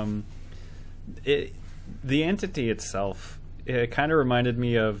 Mm-hmm. The entity itself, it kind of reminded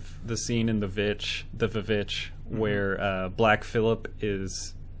me of the scene in The Vivitch, mm-hmm. where Black Phillip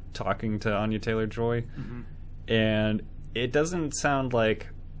is talking to Anya Taylor-Joy, mm-hmm. and it doesn't sound like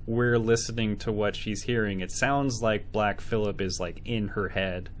we're listening to what she's hearing. It sounds like Black Phillip is like in her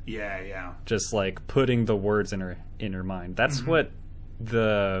head. Yeah. Just like putting the words in her mind. That's mm-hmm. what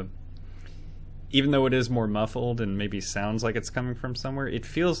even though it is more muffled and maybe sounds like it's coming from somewhere, it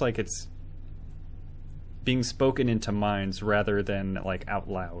feels like it's being spoken into minds rather than like out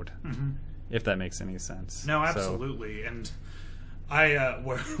loud. Mm-hmm. If that makes any sense. No, absolutely. And I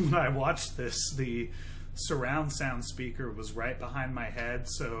when I watched this, the surround sound speaker was right behind my head,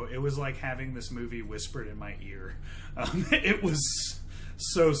 so it was like having this movie whispered in my ear. It was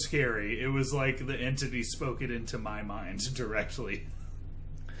so scary. It was like the entity spoke it into my mind directly.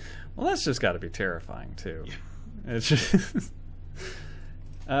 Well, that's just got to be terrifying too. Yeah. It's just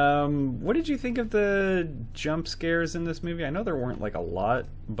what did you think of the jump scares in this movie? I know there weren't like a lot,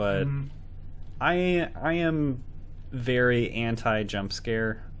 but I am very anti jump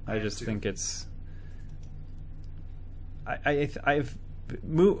scare. I just think it's a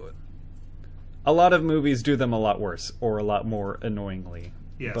lot of movies do them a lot worse or a lot more annoyingly.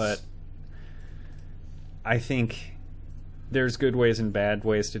 Yes. But I think there's good ways and bad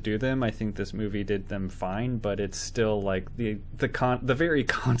ways to do them. I think this movie did them fine, but it's still like the very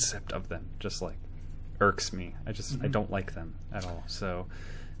concept of them just like irks me. I don't like them at all. So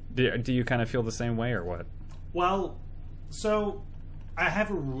do you kind of feel the same way or what? Well, so I have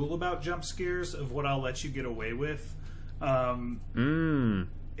a rule about jump scares of what I'll let you get away with.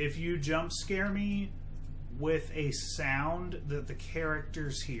 If you jump scare me with a sound that the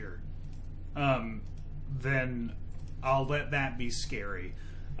characters hear, then I'll let that be scary.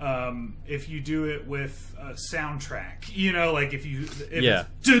 If you do it with a soundtrack, like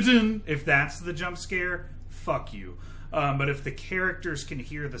if that's the jump scare, fuck you. But if the characters can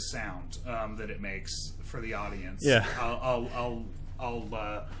hear the sound that it makes for the audience, I'll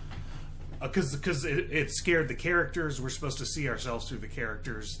because it scared the characters. We're supposed to see ourselves through the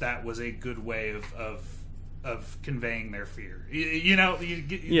characters. That was a good way of conveying their fear. You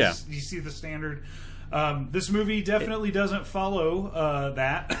see the standard. This movie definitely doesn't follow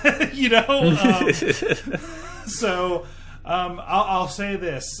that. So I'll say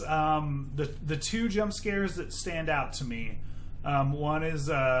this: the two jump scares that stand out to me. One is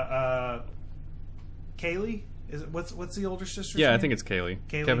Kaylee. Is it, what's the older sister's name? I think it's Kaylee.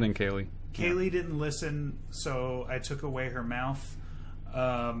 Kevin and Kaylee. Kaylee didn't listen, so I took away her mouth.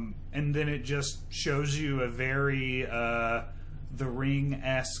 And then it just shows you a very The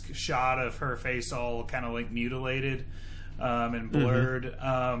Ring-esque shot of her face all kind of like mutilated and blurred.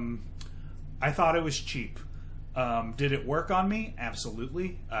 I thought it was cheap. Did it work on me?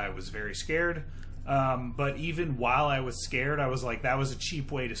 Absolutely. I was very scared. But even while I was scared, I was like, that was a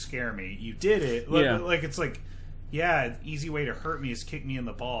cheap way to scare me. You did it. Like it's like, yeah, easy way to hurt me is kick me in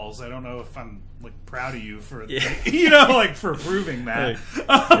the balls. I don't know if I'm like proud of you for for proving that.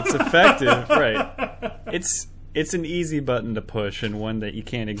 It's effective, right? It's an easy button to push and one that you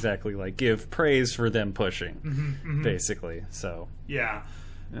can't exactly like give praise for them pushing, basically. So yeah.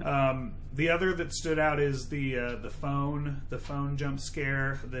 The other that stood out is the phone jump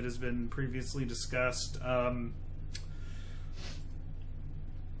scare that has been previously discussed.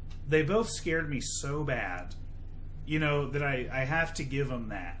 they both scared me so bad, you know, that I have to give them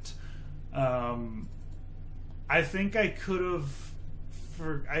that. I think I could have,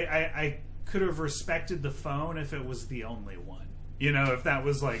 I could have respected the phone if it was the only one. You know, if that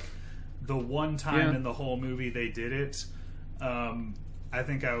was like the one time in the whole movie they did it, I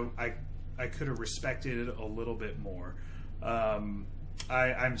think I could have respected it a little bit more.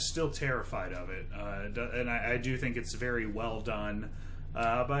 I'm still terrified of it, and I do think it's very well done.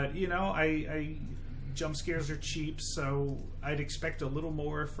 But you know, I jump scares are cheap, so I'd expect a little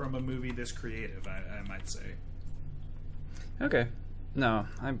more from a movie this creative. I might say. Okay, no,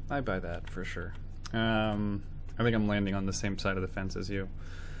 I buy that for sure. I think I'm landing on the same side of the fence as you.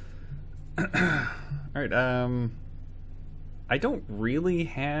 All right. I don't really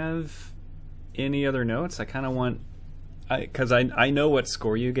have any other notes. I kind of want, because I know what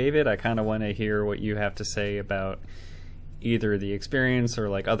score you gave it. I kind of want to hear what you have to say about either the experience or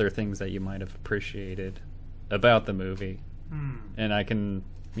like other things that you might have appreciated about the movie. And I can,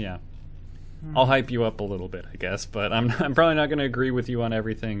 I'll hype you up a little bit, I guess. But I'm probably not going to agree with you on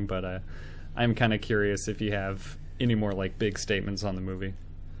everything. But I'm kind of curious if you have any more like big statements on the movie.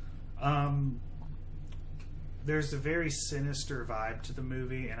 There's a very sinister vibe to the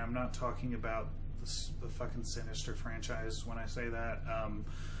movie, and I'm not talking about the fucking Sinister franchise when I say that.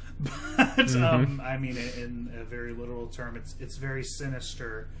 But I mean it in a very literal term. It's very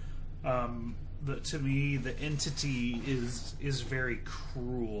sinister. To me, the entity is very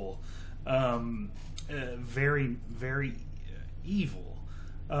cruel, very very evil,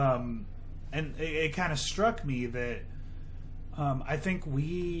 and it kind of struck me that I think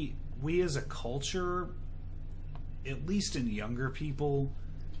we as a culture, at least in younger people,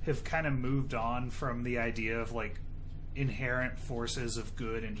 have kind of moved on from the idea of like inherent forces of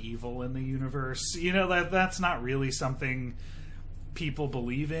good and evil in the universe. You know, that's not really something people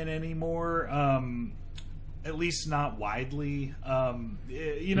believe in anymore, at least not widely.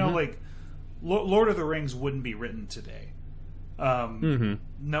 You know, like Lord of the Rings wouldn't be written today.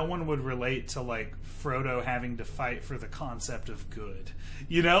 No one would relate to like Frodo having to fight for the concept of good.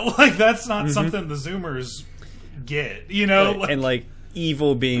 You know, like that's not something the Zoomers get. You know, right. And like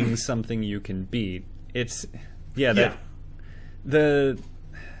evil being something you can beat. It's the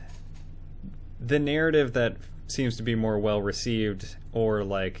narrative that seems to be more well received or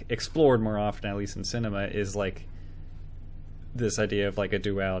like explored more often, at least in cinema, is like this idea of like a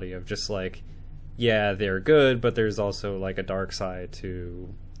duality of just like, yeah, they're good, but there's also like a dark side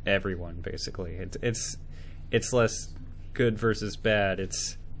to everyone. Basically, it's less good versus bad.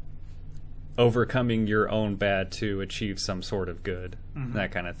 It's overcoming your own bad to achieve some sort of good,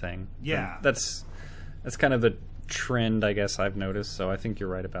 that kind of thing. Yeah, and that's kind of the trend, I guess, I've noticed. So I think you're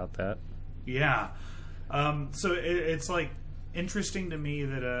right about that. Yeah. So it's like interesting to me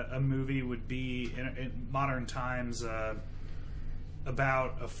that a movie would be in modern times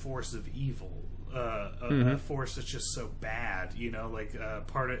about a force of evil. A force that's just so bad, you know, like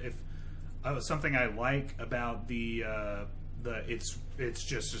part of something I like about the it's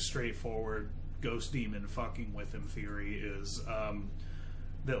just a straightforward ghost demon fucking with him theory is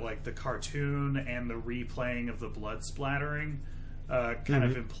that like the cartoon and the replaying of the blood splattering kind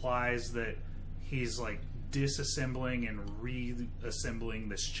of implies that he's like disassembling and reassembling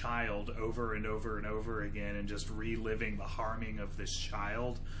this child over and over and over again and just reliving the harming of this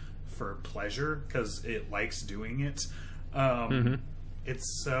child for pleasure because it likes doing it.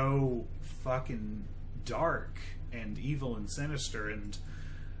 It's so fucking dark and evil and sinister, and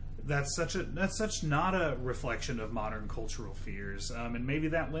that's such not a reflection of modern cultural fears, and maybe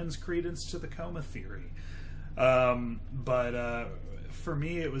that lends credence to the coma theory. But for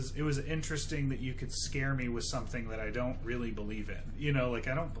me, it was interesting that you could scare me with something that I don't really believe in. You know, like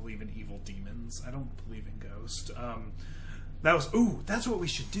I don't believe in evil demons. I don't believe in ghosts. That's what we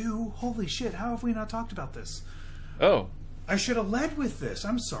should do. Holy shit, how have we not talked about this? Oh. I should have led with this.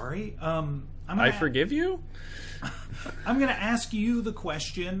 I'm sorry. I forgive you? I'm going to ask you the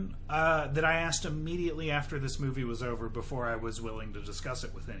question that I asked immediately after this movie was over before I was willing to discuss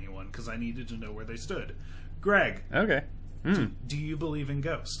it with anyone because I needed to know where they stood. Greg. Okay. Do you believe in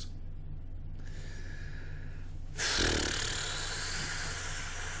ghosts?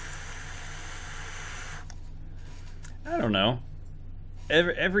 I don't know.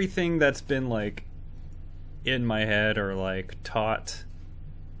 Everything that's been like in my head or like taught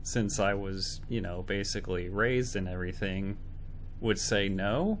since I was, you know, basically raised and everything would say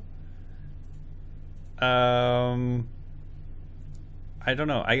no. I don't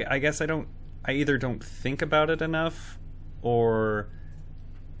know. I guess I either don't think about it enough or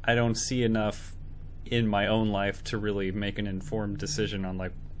I don't see enough in my own life to really make an informed decision on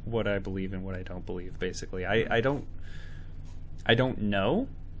like what I believe and what I don't believe. Basically, I don't know.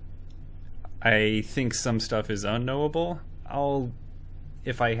 I think some stuff is unknowable.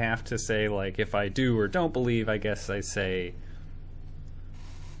 If I have to say, like, if I do or don't believe, I guess I say,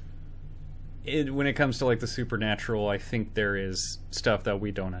 when it comes to, like, the supernatural, I think there is stuff that we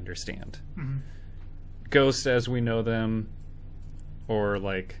don't understand. Mm-hmm. Ghosts as we know them, or,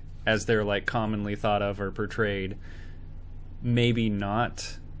 like, as they're, like, commonly thought of or portrayed, maybe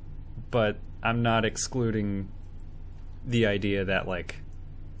not, but I'm not excluding the idea that, like,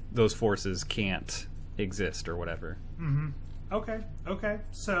 those forces can't exist or whatever. Mm-hmm. Okay.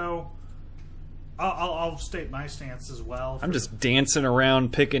 So I'll state my stance as well. I'm just dancing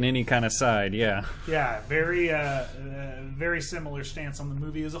around, picking any kind of side. Yeah. Yeah. Very similar stance on the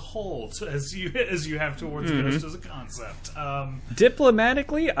movie as a whole, as you have towards Ghost as a concept.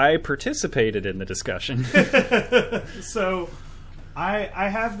 Diplomatically, I participated in the discussion. So I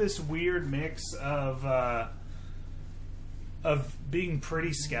have this weird mix of being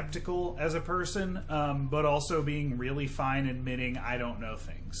pretty skeptical as a person, but also being really fine admitting I don't know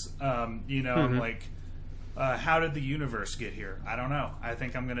things. I'm like, how did the universe get here? I don't know. I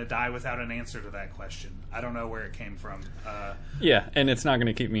think I'm going to die without an answer to that question. I don't know where it came from. Yeah, and it's not going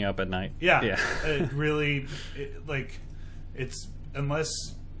to keep me up at night. Yeah. It really, unless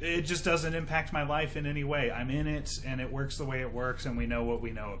it just doesn't impact my life in any way. I'm in it, and it works the way it works, and we know what we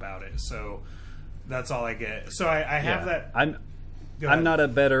know about it. So that's all I get. So I have that. I'm not a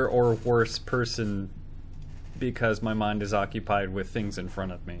better or worse person because my mind is occupied with things in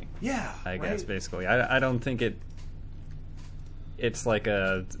front of me. Yeah, I guess basically. I don't think it's like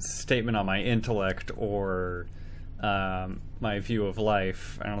a statement on my intellect or my view of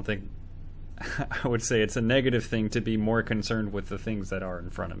life. I don't think I would say it's a negative thing to be more concerned with the things that are in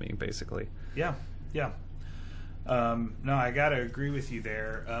front of me, basically. Yeah. No, I gotta agree with you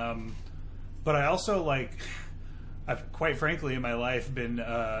there. But I also, like, I've quite frankly in my life been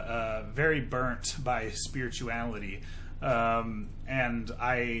very burnt by spirituality, and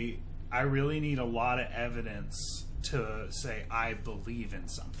I really need a lot of evidence to say I believe in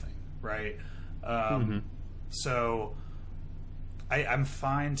something, right? So I'm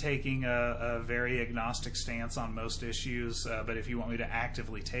fine taking a very agnostic stance on most issues, but if you want me to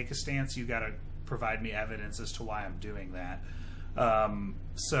actively take a stance, you got to provide me evidence as to why I'm doing that.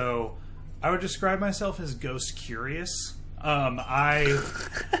 So I would describe myself as ghost curious. I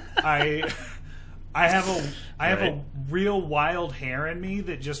have a real wild hair in me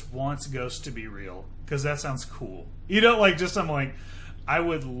that just wants ghosts to be real because that sounds cool. I'm like, I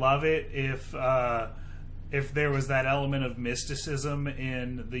would love it if there was that element of mysticism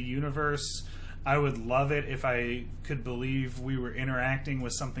in the universe. I would love it if I could believe we were interacting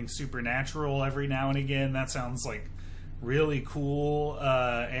with something supernatural every now and again. That sounds like really cool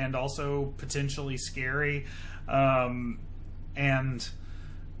and also potentially scary. And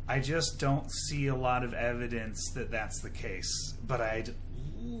I just don't see a lot of evidence that that's the case. But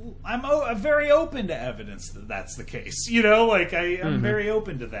I'm very open to evidence that that's the case. I'm very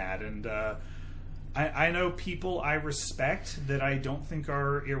open to that. And I know people I respect that I don't think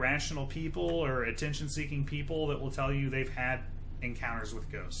are irrational people or attention-seeking people that will tell you they've had encounters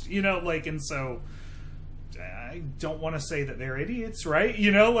with ghosts. And so I don't want to say that they're idiots, right?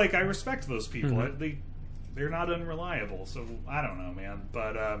 I respect those people. They're not unreliable, so I don't know, man.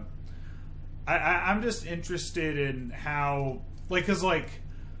 But I'm just interested in how, because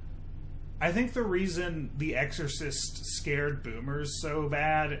I think the reason The Exorcist scared boomers so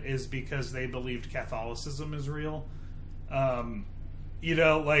bad is because they believed Catholicism is real.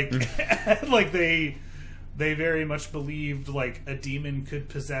 They very much believed like a demon could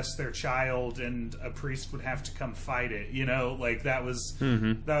possess their child and a priest would have to come fight it. That was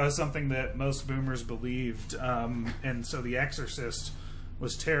something that most boomers believed. And so The Exorcist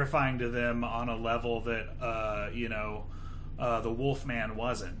was terrifying to them on a level that, the Wolfman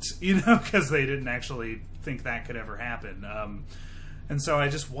wasn't, because they didn't actually think that could ever happen. And so I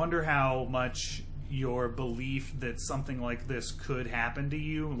just wonder how much your belief that something like this could happen to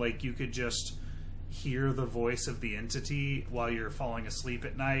you, like you could just hear the voice of the entity while you're falling asleep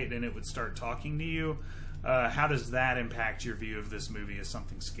at night and it would start talking to you. How does that impact your view of this movie as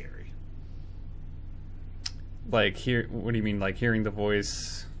something scary? What do you mean, like hearing the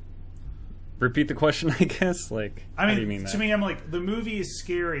voice? Repeat the question, I guess. How do you mean that? To me, I'm like, the movie is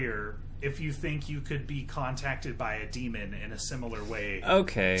scarier if you think you could be contacted by a demon in a similar way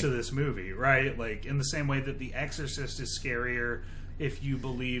to this movie, right? Like, in the same way that The Exorcist is scarier if you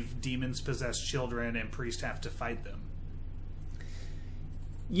believe demons possess children and priests have to fight them.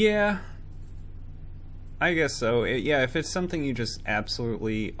 Yeah. I guess so. Yeah, if it's something you just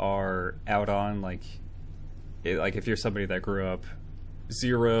absolutely are out on, like if you're somebody that grew up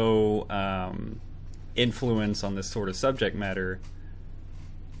zero influence on this sort of subject matter,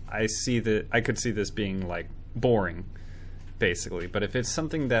 I could see this being like boring, basically. But if it's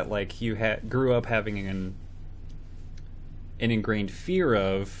something that like you grew up having an ingrained fear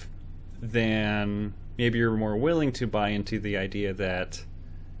of, then maybe you're more willing to buy into the idea that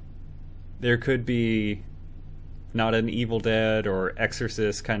there could be not an Evil Dead or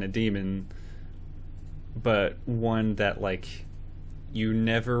Exorcist kind of demon, but one that like you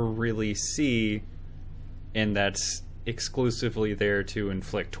never really see, and that's exclusively there to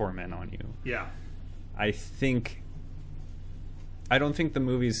inflict torment on you. Yeah. I don't think the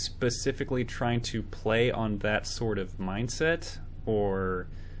movie's specifically trying to play on that sort of mindset, or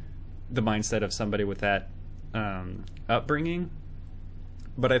the mindset of somebody with that upbringing,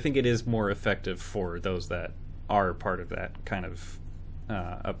 but I think it is more effective for those that are part of that kind of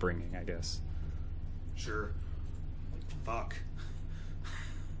upbringing, I guess. Sure. Fuck.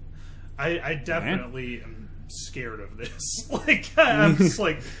 I definitely am scared of this. Like, I'm just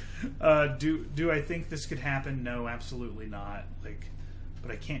like, do I think this could happen? No, absolutely not. Like,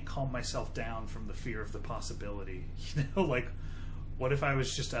 but I can't calm myself down from the fear of the possibility. You know, like, what if I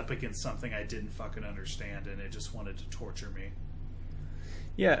was just up against something I didn't fucking understand and it just wanted to torture me?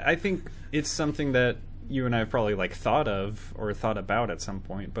 Yeah, I think it's something that you and I have probably like thought of or thought about at some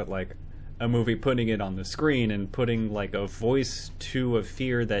point, but like a movie putting it on the screen and putting like a voice to a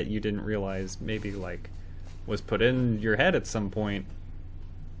fear that you didn't realize maybe like was put in your head at some point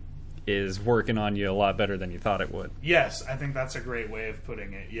is working on you a lot better than you thought it would. Yes, I think that's a great way of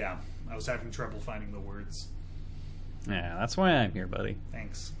putting it. Yeah, I was having trouble finding the words. Yeah, that's why I'm here, buddy.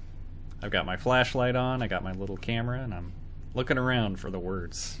 Thanks. I've got my flashlight on, I got my little camera, and I'm looking around for the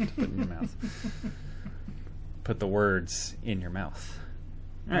words to put in your mouth. Put the words in your mouth.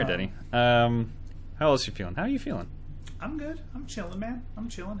 All right, Denny. How else you feeling? How are you feeling? I'm good. I'm chilling, man. I'm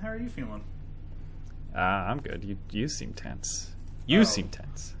chilling. How are you feeling? I'm good. You seem tense. You seem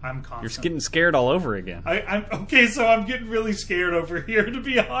tense. I'm confident. You're getting scared all over again. I'm okay. So I'm getting really scared over here, to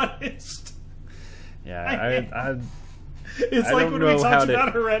be honest. Yeah, It's I like don't when know we how talked to-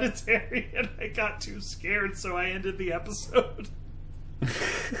 about Hereditary, and I got too scared, so I ended the episode.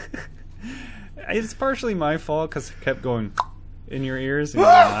 It's partially my fault because it kept going in your ears, and you're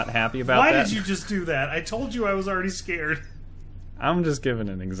not happy about Why that. did you just do that? I told you I was already scared. I'm just giving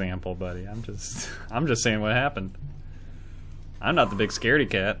an example, buddy. I'm just saying what happened. I'm not the big scaredy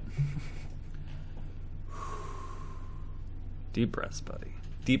cat. Deep breaths, buddy.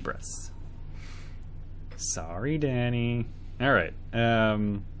 Deep breaths. Sorry, Danny. All right.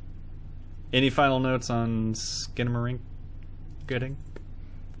 Any final notes on Skinamarink? Gooding?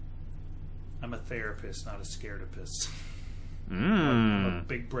 I'm a therapist, not a scaredopist. I'm a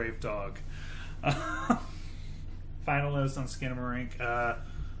big brave dog. Final notes on Skinamarink.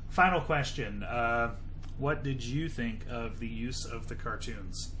 Final question. What did you think of the use of the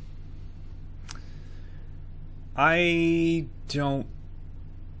cartoons? I don't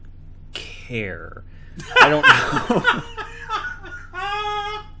care. I don't know.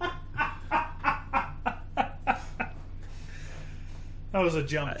 That was a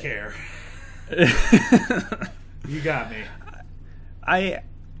jump care. You got me. I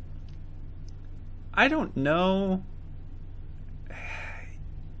don't know.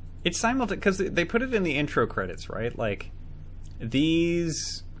 It's simultaneous because they put it in the intro credits, right? Like,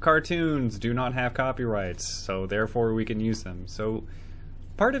 these cartoons do not have copyrights, so therefore we can use them. So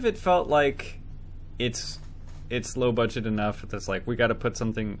part of it felt like it's low budget enough that's like, we got to put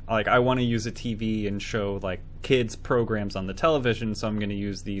something, like, I want to use a TV and show like kids programs on the television, so I'm going to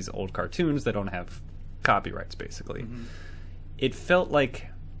use these old cartoons that don't have copyrights, basically. Mm-hmm. It felt like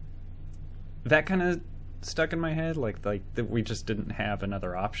that kind of stuck in my head, like that we just didn't have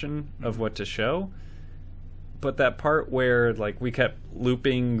another option of what to show. But that part where like we kept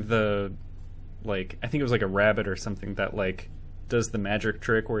looping the, like, I think it was like a rabbit or something that like does the magic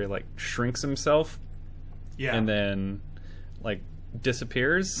trick where he like shrinks himself, and then like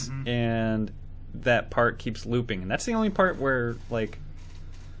disappears, and that part keeps looping, and that's the only part where like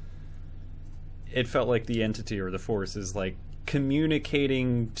it felt like the entity or the force is like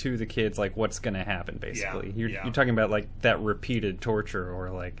communicating to the kids like what's going to happen, basically. You're talking about like that repeated torture or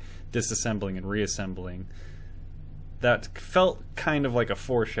like disassembling and reassembling. That felt kind of like a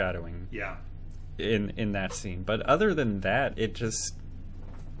foreshadowing in that scene. But other than that, it just,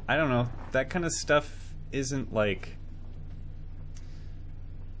 I don't know, that kind of stuff isn't like,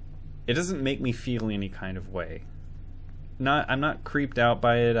 it doesn't make me feel any kind of way. I'm not creeped out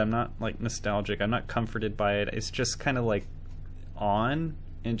by it. I'm not like nostalgic. I'm not comforted by it. It's just kind of like on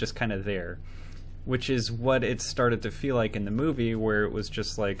and just kind of there, which is what it started to feel like in the movie, where it was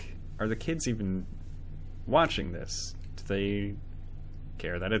just like, are the kids even watching this? Do they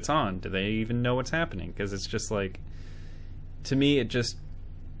care that it's on? Do they even know what's happening? Because it's just like, to me,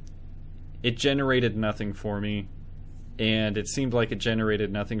 it generated nothing for me, and it seemed like it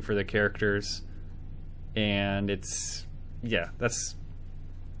generated nothing for the characters, and that's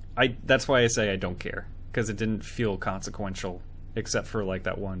why I say I don't care, because it didn't feel consequential, except for like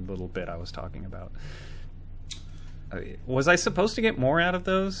that one little bit I was talking about. Was I supposed to get more out of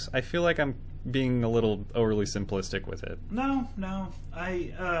those? I feel like I'm being a little overly simplistic with it. No.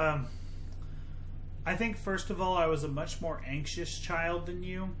 I think, first of all, I was a much more anxious child than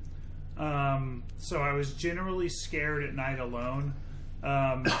you. So I was generally scared at night alone.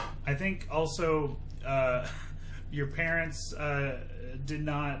 I think also your parents did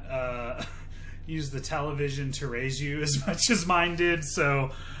not use the television to raise you as much as mine did. So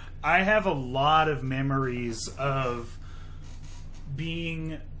I have a lot of memories of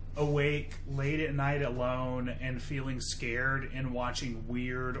being awake late at night alone and feeling scared and watching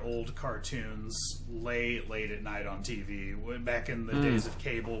weird old cartoons late at night on TV. Back in the days of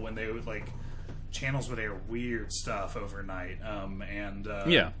cable, when they would like channels would air weird stuff overnight. So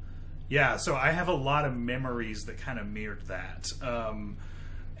I have a lot of memories that kind of mirrored that.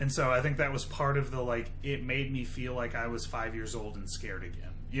 And so I think that was part of the, like, it made me feel like I was 5 years old and scared again.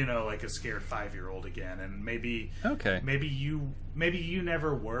 You know, like a scared 5-year-old again. And maybe you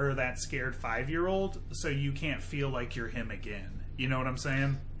never were that scared 5-year-old, so you can't feel like you're him again. You know what I'm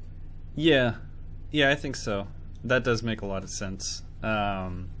saying? Yeah, I think so. That does make a lot of sense.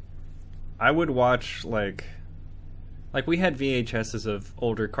 I would watch like we had VHSs of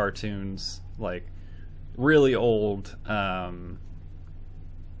older cartoons, like really old,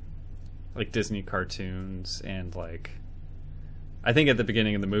 like Disney cartoons, and like I think at the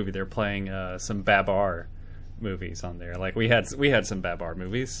beginning of the movie they're playing some Babar movies on there. Like we had some Babar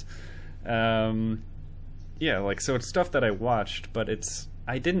movies. Like, so it's stuff that I watched, but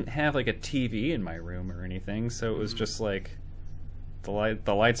I didn't have like a TV in my room or anything, so it was just like the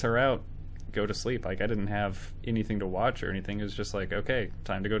lights are out, go to sleep. Like I didn't have anything to watch or anything. It was just like, okay,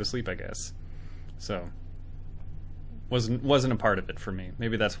 time to go to sleep, I guess. So wasn't a part of it for me.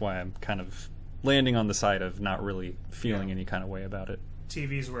 Maybe that's why I'm kind of landing on the side of not really feeling any kind of way about it.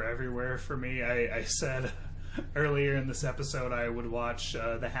 TVs were everywhere for me. I said earlier in this episode I would watch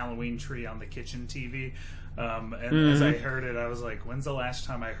the Halloween Tree on the kitchen TV. As I heard it, I was like, when's the last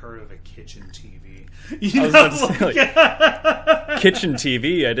time I heard of a kitchen TV? I was about to say, like, kitchen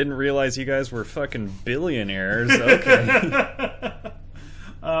TV? I didn't realize you guys were fucking billionaires. Okay.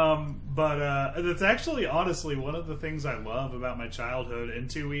 But that's actually, honestly, one of the things I love about my childhood. In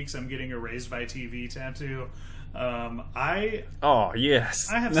 2 weeks, I'm getting a Raised by TV tattoo. Oh, yes.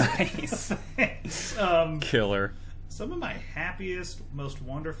 I have nice. Killer. Some of my happiest, most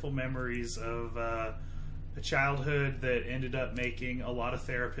wonderful memories of a childhood that ended up making a lot of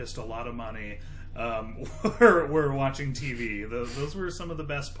therapists a lot of money were watching TV. Those were some of the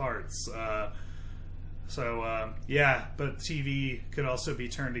best parts. But TV could also be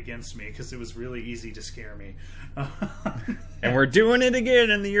turned against me because it was really easy to scare me. And we're doing it again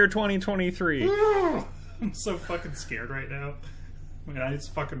in the year 2023. I'm so fucking scared right now. I mean, it's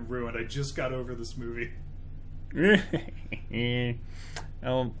fucking ruined. I just got over this movie.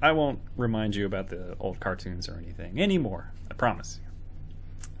 I won't remind you about the old cartoons or anything anymore. I promise you.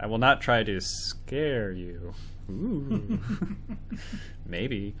 I will not try to scare you. Ooh.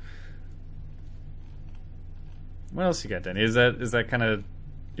 Maybe. What else you got, Danny? Is that kind of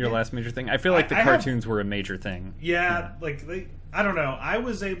your last major thing? I feel like the cartoons were a major thing. Yeah, like I don't know.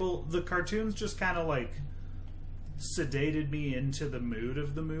 The cartoons just kind of like sedated me into the mood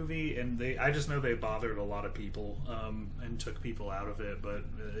of the movie, and I just know they bothered a lot of people and took people out of it, but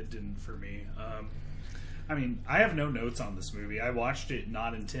it didn't for me. I mean, I have no notes on this movie. I watched it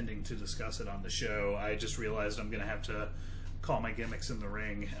not intending to discuss it on the show. I just realized I'm going to have to call my gimmicks in the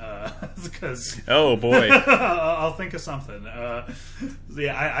ring because oh boy, I'll think of something.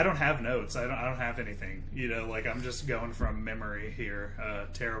 I don't have notes. I don't have anything. You know, like I'm just going from memory here.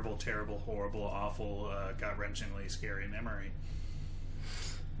 Terrible, horrible, awful, gut-wrenchingly scary memory.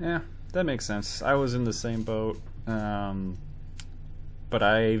 Yeah, that makes sense. I was in the same boat, but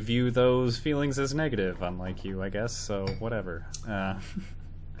I view those feelings as negative, unlike you, I guess. So whatever.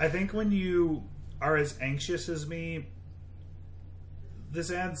 I think when you are as anxious as me, this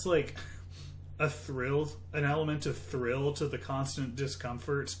adds like an element of thrill to the constant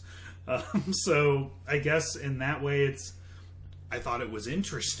discomfort. So I guess in that way it's I thought it was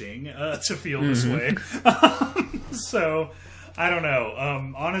interesting to feel this way. So, I don't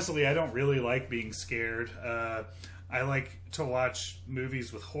know. Honestly, I don't really like being scared. I like to watch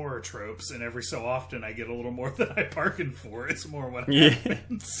movies with horror tropes, and every so often I get a little more than I bargained for. It's more what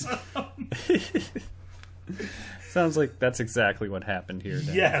happens. Sounds like that's exactly what happened here,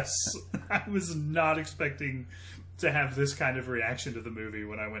 Dan. Yes. I was not expecting to have this kind of reaction to the movie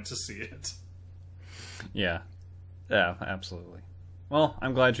when I went to see it. Yeah, absolutely. Well,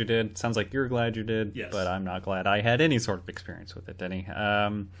 I'm glad you did. Sounds like you're glad you did, yes. But I'm not glad I had any sort of experience with it, Denny.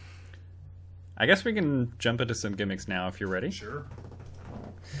 I guess we can jump into some gimmicks now if you're ready. Sure.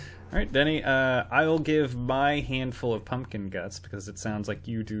 All right, Denny, I'll give my handful of pumpkin guts because it sounds like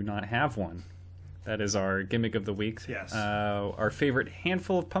you do not have one. That is our gimmick of the week. Yes. Our favorite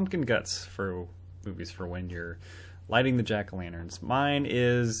handful of pumpkin guts for movies for when you're lighting the jack-o'-lanterns. Mine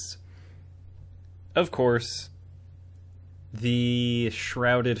is, of course, the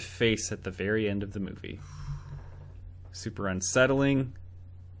shrouded face at the very end of the movie. Super unsettling.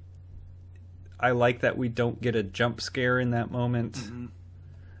 I like that we don't get a jump scare in that moment. Mm-hmm.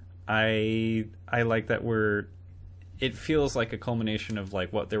 I like that it feels like a culmination of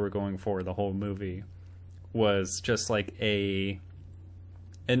like what they were going for the whole movie was just like an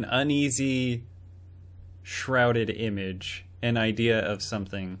uneasy shrouded image, an idea of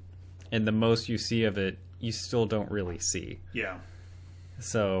something, and the most you see of it you still don't really see. Yeah.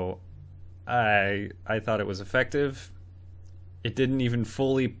 So I thought it was effective. It didn't even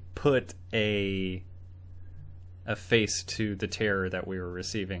fully put a face to the terror that we were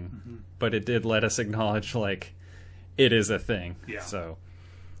receiving, but it did let us acknowledge like it is a thing. Yeah. So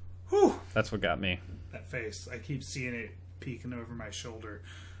Whew. that's what got me. That face. I keep seeing it peeking over my shoulder.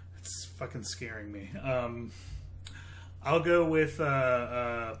 It's fucking scaring me. I'll go with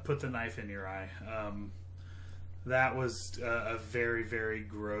put the knife in your eye. That was a very, very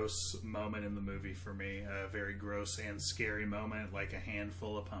gross moment in the movie for me. A very gross and scary moment, like a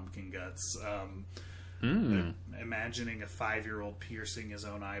handful of pumpkin guts. Imagining a 5-year-old piercing his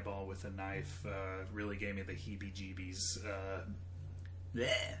own eyeball with a knife really gave me the heebie-jeebies.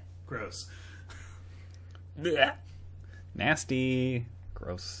 Gross. Blech. Nasty.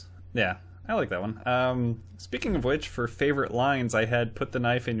 Gross. Yeah, I like that one. Speaking of which, for favorite lines, I had put the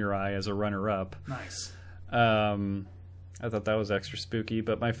knife in your eye as a runner-up. Nice. I thought that was extra spooky,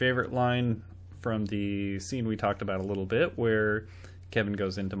 but my favorite line from the scene we talked about a little bit, where Kevin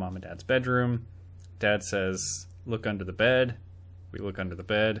goes into Mom and Dad's bedroom. Dad says, "Look under the bed." We look under the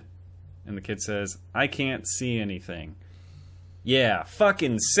bed, and the kid says, "I can't see anything." Yeah,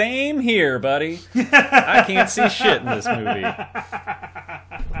 fucking same here, buddy. I can't see shit in this movie.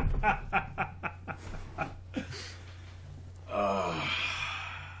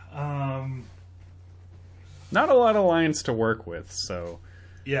 Not a lot of lines to work with, so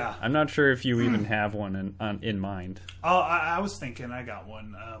Yeah. I'm not sure if you even have one in mind. Oh, I was thinking I got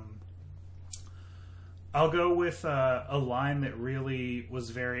one. I'll go with a line that really was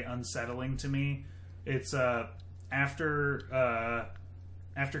very unsettling to me. It's after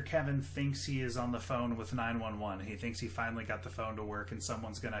Kevin thinks he is on the phone with 911. He thinks he finally got the phone to work and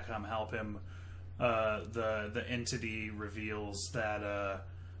someone's going to come help him. The entity reveals that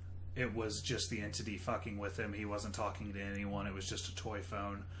it was just the entity fucking with him. He wasn't talking to anyone. It was just a toy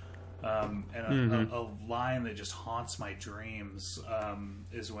phone. And a line that just haunts my dreams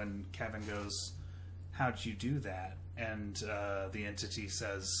is when Kevin goes, "How'd you do that?" And the entity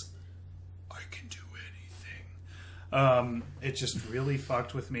says, "I can do anything." It just really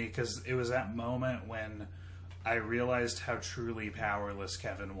fucked with me because it was that moment when I realized how truly powerless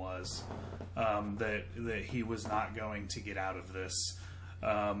Kevin was. That he was not going to get out of this.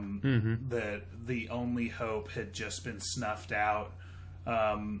 That the only hope had just been snuffed out.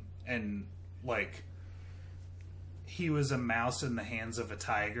 And like he was a mouse in the hands of a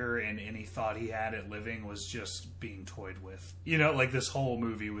tiger, and any thought he had at living was just being toyed with. You know, like this whole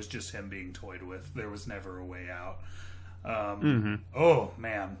movie was just him being toyed with. There was never a way out. Oh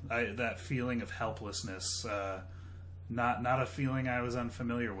man, that feeling of helplessness, not a feeling I was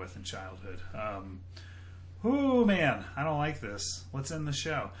unfamiliar with in childhood. Oh man, I don't like this. Let's end the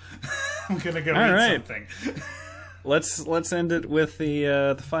show. I'm gonna go eat something. Let's end it with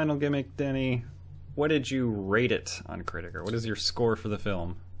the final gimmick, Denny. What did you rate it on Criticker? What is your score for the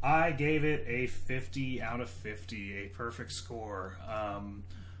film? I gave it a 50 out of 50, a perfect score.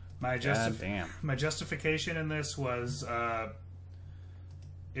 My justification in this was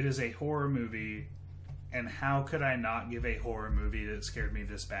it is a horror movie, and how could I not give a horror movie that scared me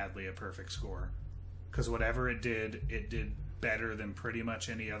this badly a perfect score? Because whatever it did better than pretty much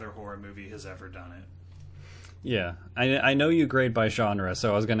any other horror movie has ever done it. Yeah, I know you grade by genre,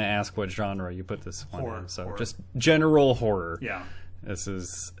 so I was going to ask what genre you put this one Horror, in. So horror. just general horror. Yeah. This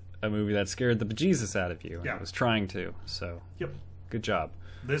is a movie that scared the bejesus out of you. And Yeah. it was trying to. So Yep. good job.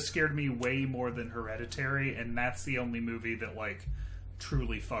 This scared me way more than Hereditary, and that's the only movie that, like,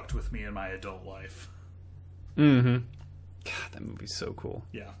 truly fucked with me in my adult life. Mm-hmm. God, that movie's so cool.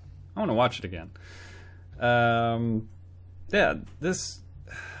 Yeah. I want to watch it again. Yeah, this...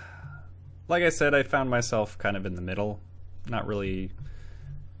 Like I said, I found myself kind of in the middle. Not really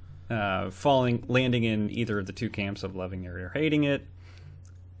landing in either of the two camps of loving it or hating it.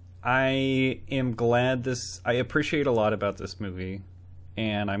 I am glad I appreciate a lot about this movie,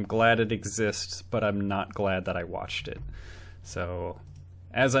 and I'm glad it exists, but I'm not glad that I watched it. So,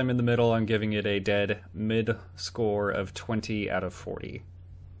 as I'm in the middle, I'm giving it a dead mid score of 20 out of 40.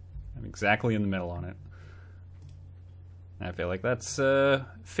 I'm exactly in the middle on it. And I feel like that's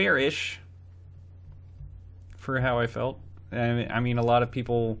fair-ish for how I felt. I mean, a lot of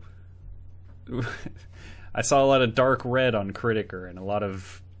people... I saw a lot of dark red on Criticker and a lot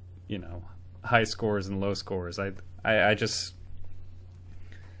of, high scores and low scores. I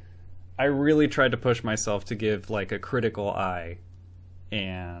really tried to push myself to give, like, a critical eye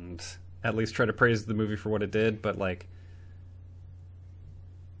and at least try to praise the movie for what it did, but, like,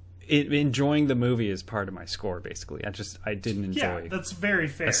 enjoying the movie is part of my score, basically. I didn't enjoy that's very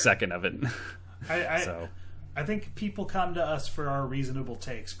fair. a second of it. I think people come to us for our reasonable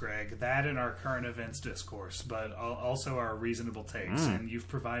takes, Greg. That and our current events discourse, but also our reasonable takes. And you've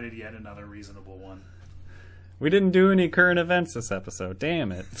provided yet another reasonable one. We didn't do any current events this episode.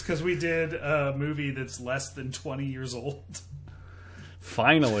 Damn it. It's because we did a movie that's less than 20 years old.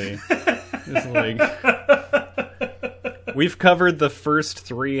 Finally. It's like... We've covered the first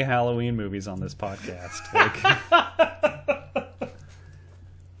 3 Halloween movies on this podcast. Like,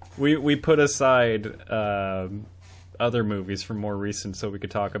 we put aside other movies from more recent so we could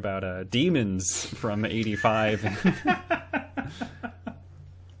talk about Demons from 85.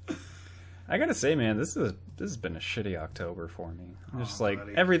 I gotta say, man, this has been a shitty October for me. Just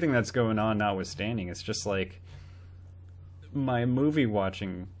buddy. everything that's going on notwithstanding, it's just like my movie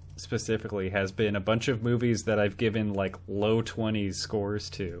watching specifically has been a bunch of movies that I've given like low 20s scores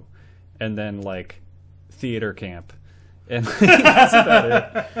to, and then like theater camp, and that's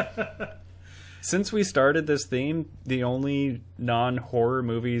about it. Since we started this theme, the only non-horror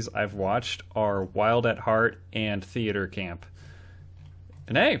movies I've watched are Wild at Heart and Theater Camp,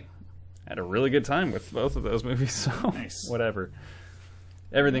 and hey, I had a really good time with both of those movies. So Nice. Whatever.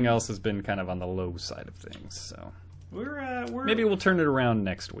 Everything else has been kind of on the low side of things. So We're maybe we'll turn it around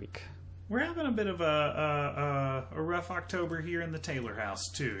next week. We're having a bit of a rough October here in the Taylor house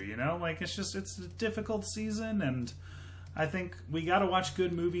too. Like it's a difficult season, and I think we got to watch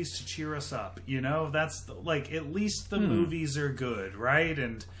good movies to cheer us up. That's like at least the movies are good, right?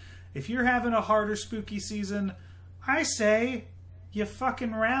 And if you're having a harder spooky season, I say you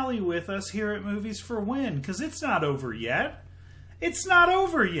fucking rally with us here at Movies for Win, because it's not over yet. It's not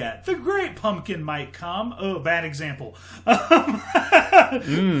over yet. The Great Pumpkin might come. Oh, bad example.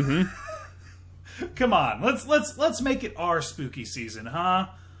 Mm-hmm. Come on, let's make it our spooky season, huh?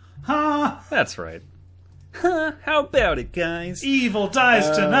 That's right. Huh, how about it, guys? Evil dies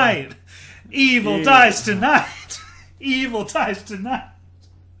tonight. Evil dies tonight. Evil dies tonight.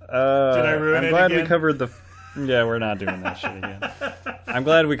 Did I ruin it I'm glad again? we covered the... Yeah, we're not doing that shit again. I'm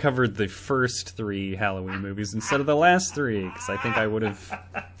glad we covered the first 3 Halloween movies instead of the last 3, because I think I would have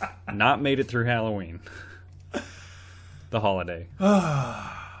not made it through Halloween. The holiday. No,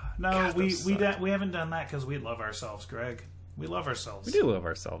 God, we those sucked. we haven't done that because we love ourselves, Greg. We love ourselves. We do love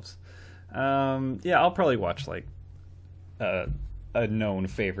ourselves. Yeah, I'll probably watch like a known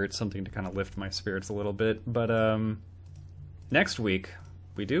favorite, something to kind of lift my spirits a little bit. But next week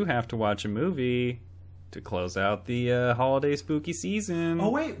we do have to watch a movie to close out the holiday spooky season. Oh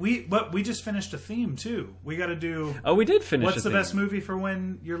wait, we just finished a theme too. We got to do. Oh, we did finish. What's a the theme. best movie for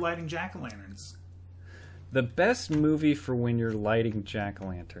when you're lighting jack-o'-lanterns? The best movie for when you're lighting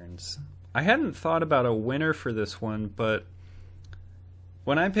jack-o'-lanterns. I hadn't thought about a winner for this one, but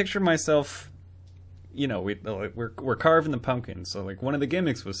when I picture myself, we're carving the pumpkin, so like one of the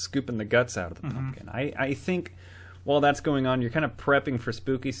gimmicks was scooping the guts out of the pumpkin. I think while that's going on, you're kind of prepping for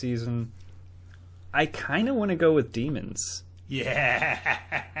spooky season. I kind of want to go with Demons. Yeah.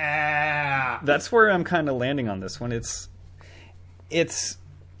 That's where I'm kind of landing on this one. It's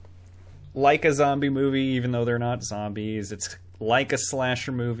like a zombie movie, even though they're not zombies. It's like a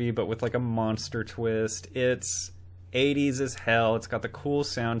slasher movie, but with like a monster twist. It's 80s as hell. It's got the cool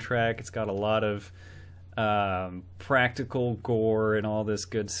soundtrack. It's got a lot of practical gore and all this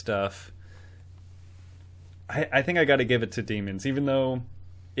good stuff. I think I got to give it to Demons, even though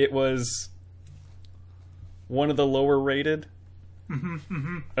it was one of the lower rated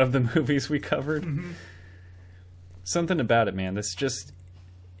of the movies we covered. Something about it, man. This just,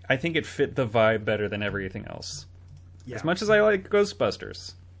 I think it fit the vibe better than everything else. Yeah. As much as I like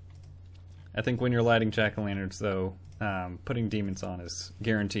Ghostbusters, I think when you're lighting jack-o'-lanterns, though, putting Demons on is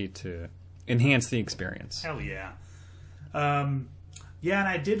guaranteed to enhance the experience. Hell yeah. Yeah, and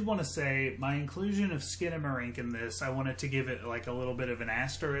I did want to say my inclusion of Skinamarink in this, I wanted to give it like a little bit of an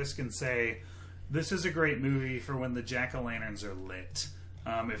asterisk and say this is a great movie for when the jack-o'-lanterns are lit.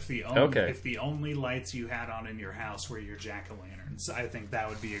 If the only lights you had on in your house were your jack-o'-lanterns, I think that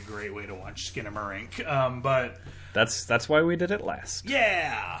would be a great way to watch Skinamarink. But that's why we did it last.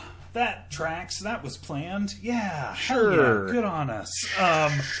 yeah, that tracks. That was planned. Yeah, Sure. hell yeah, good on us.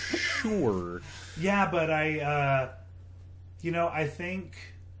 Sure. Yeah, but I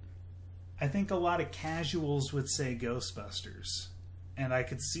think a lot of casuals would say Ghostbusters, and I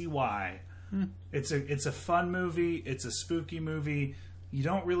could see why. It's a fun movie. It's a spooky movie. You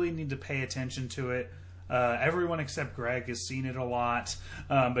don't really need to pay attention to it. Everyone except Greg has seen it a lot,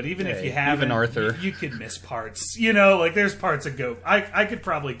 but even if you haven't, even Arthur, you could miss parts. You know, like there's parts of I could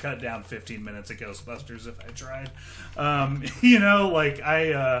probably cut down 15 minutes of Ghostbusters if I tried. I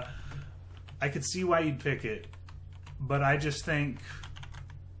could see why you'd pick it, but I just think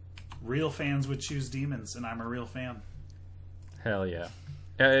real fans would choose Demons, and I'm a real fan. Hell yeah.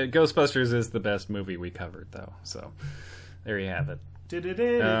 Ghostbusters is the best movie we covered, though. So there you have it.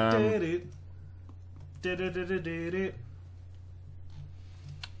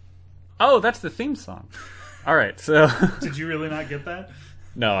 Oh, that's the theme song. All right, so Did you really not get that?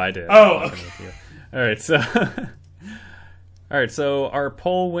 no, I did. Oh, okay. All right, so our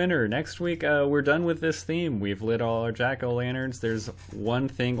poll winner next week. We're done with this theme. We've lit all our jack-o'-lanterns. There's one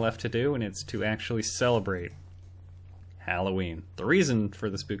thing left to do, and it's to actually celebrate Halloween, the reason for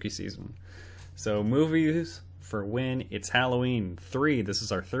the spooky season. So movies for when it's Halloween 3. This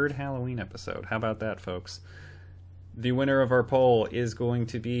is our third Halloween episode. How about that, folks? The winner of our poll is going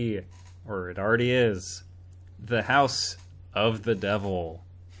to be, or it already is, The House of the Devil.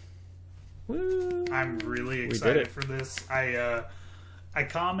 Woo! I'm really excited for this. I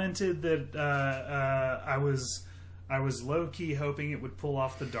commented that I was low key hoping it would pull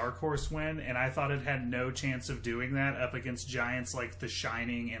off the Dark Horse win, and I thought it had no chance of doing that up against giants like The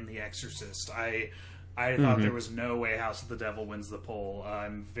Shining and The Exorcist. I thought there was no way House of the Devil wins the poll.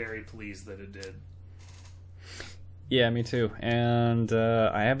 I'm very pleased that it did. Yeah, me too. And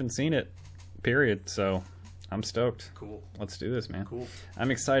I haven't seen it, period, so I'm stoked. Cool. Let's do this, man. Cool. I'm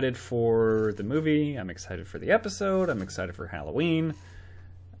excited for the movie. I'm excited for the episode. I'm excited for Halloween.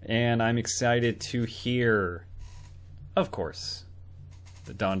 And I'm excited to hear, of course,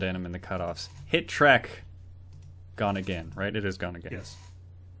 the Don Denham and the Cutoffs hit track, Gone Again, right? It is Gone Again. Yes.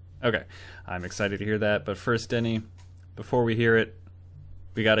 Okay. I'm excited to hear that. But first, Denny, before we hear it,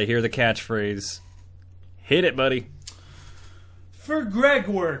 we got to hear the catchphrase. Hit it, buddy. For Greg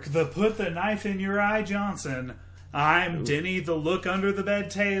Work, the Put the Knife in Your Eye Johnson, I'm Denny the Look Under the Bed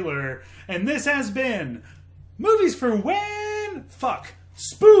Taylor, and this has been Movies for When? Fuck.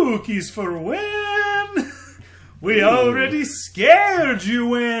 Spookies for When? We already scared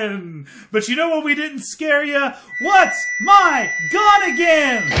you in. But you know what we didn't scare you? What's my Gone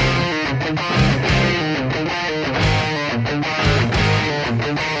Again?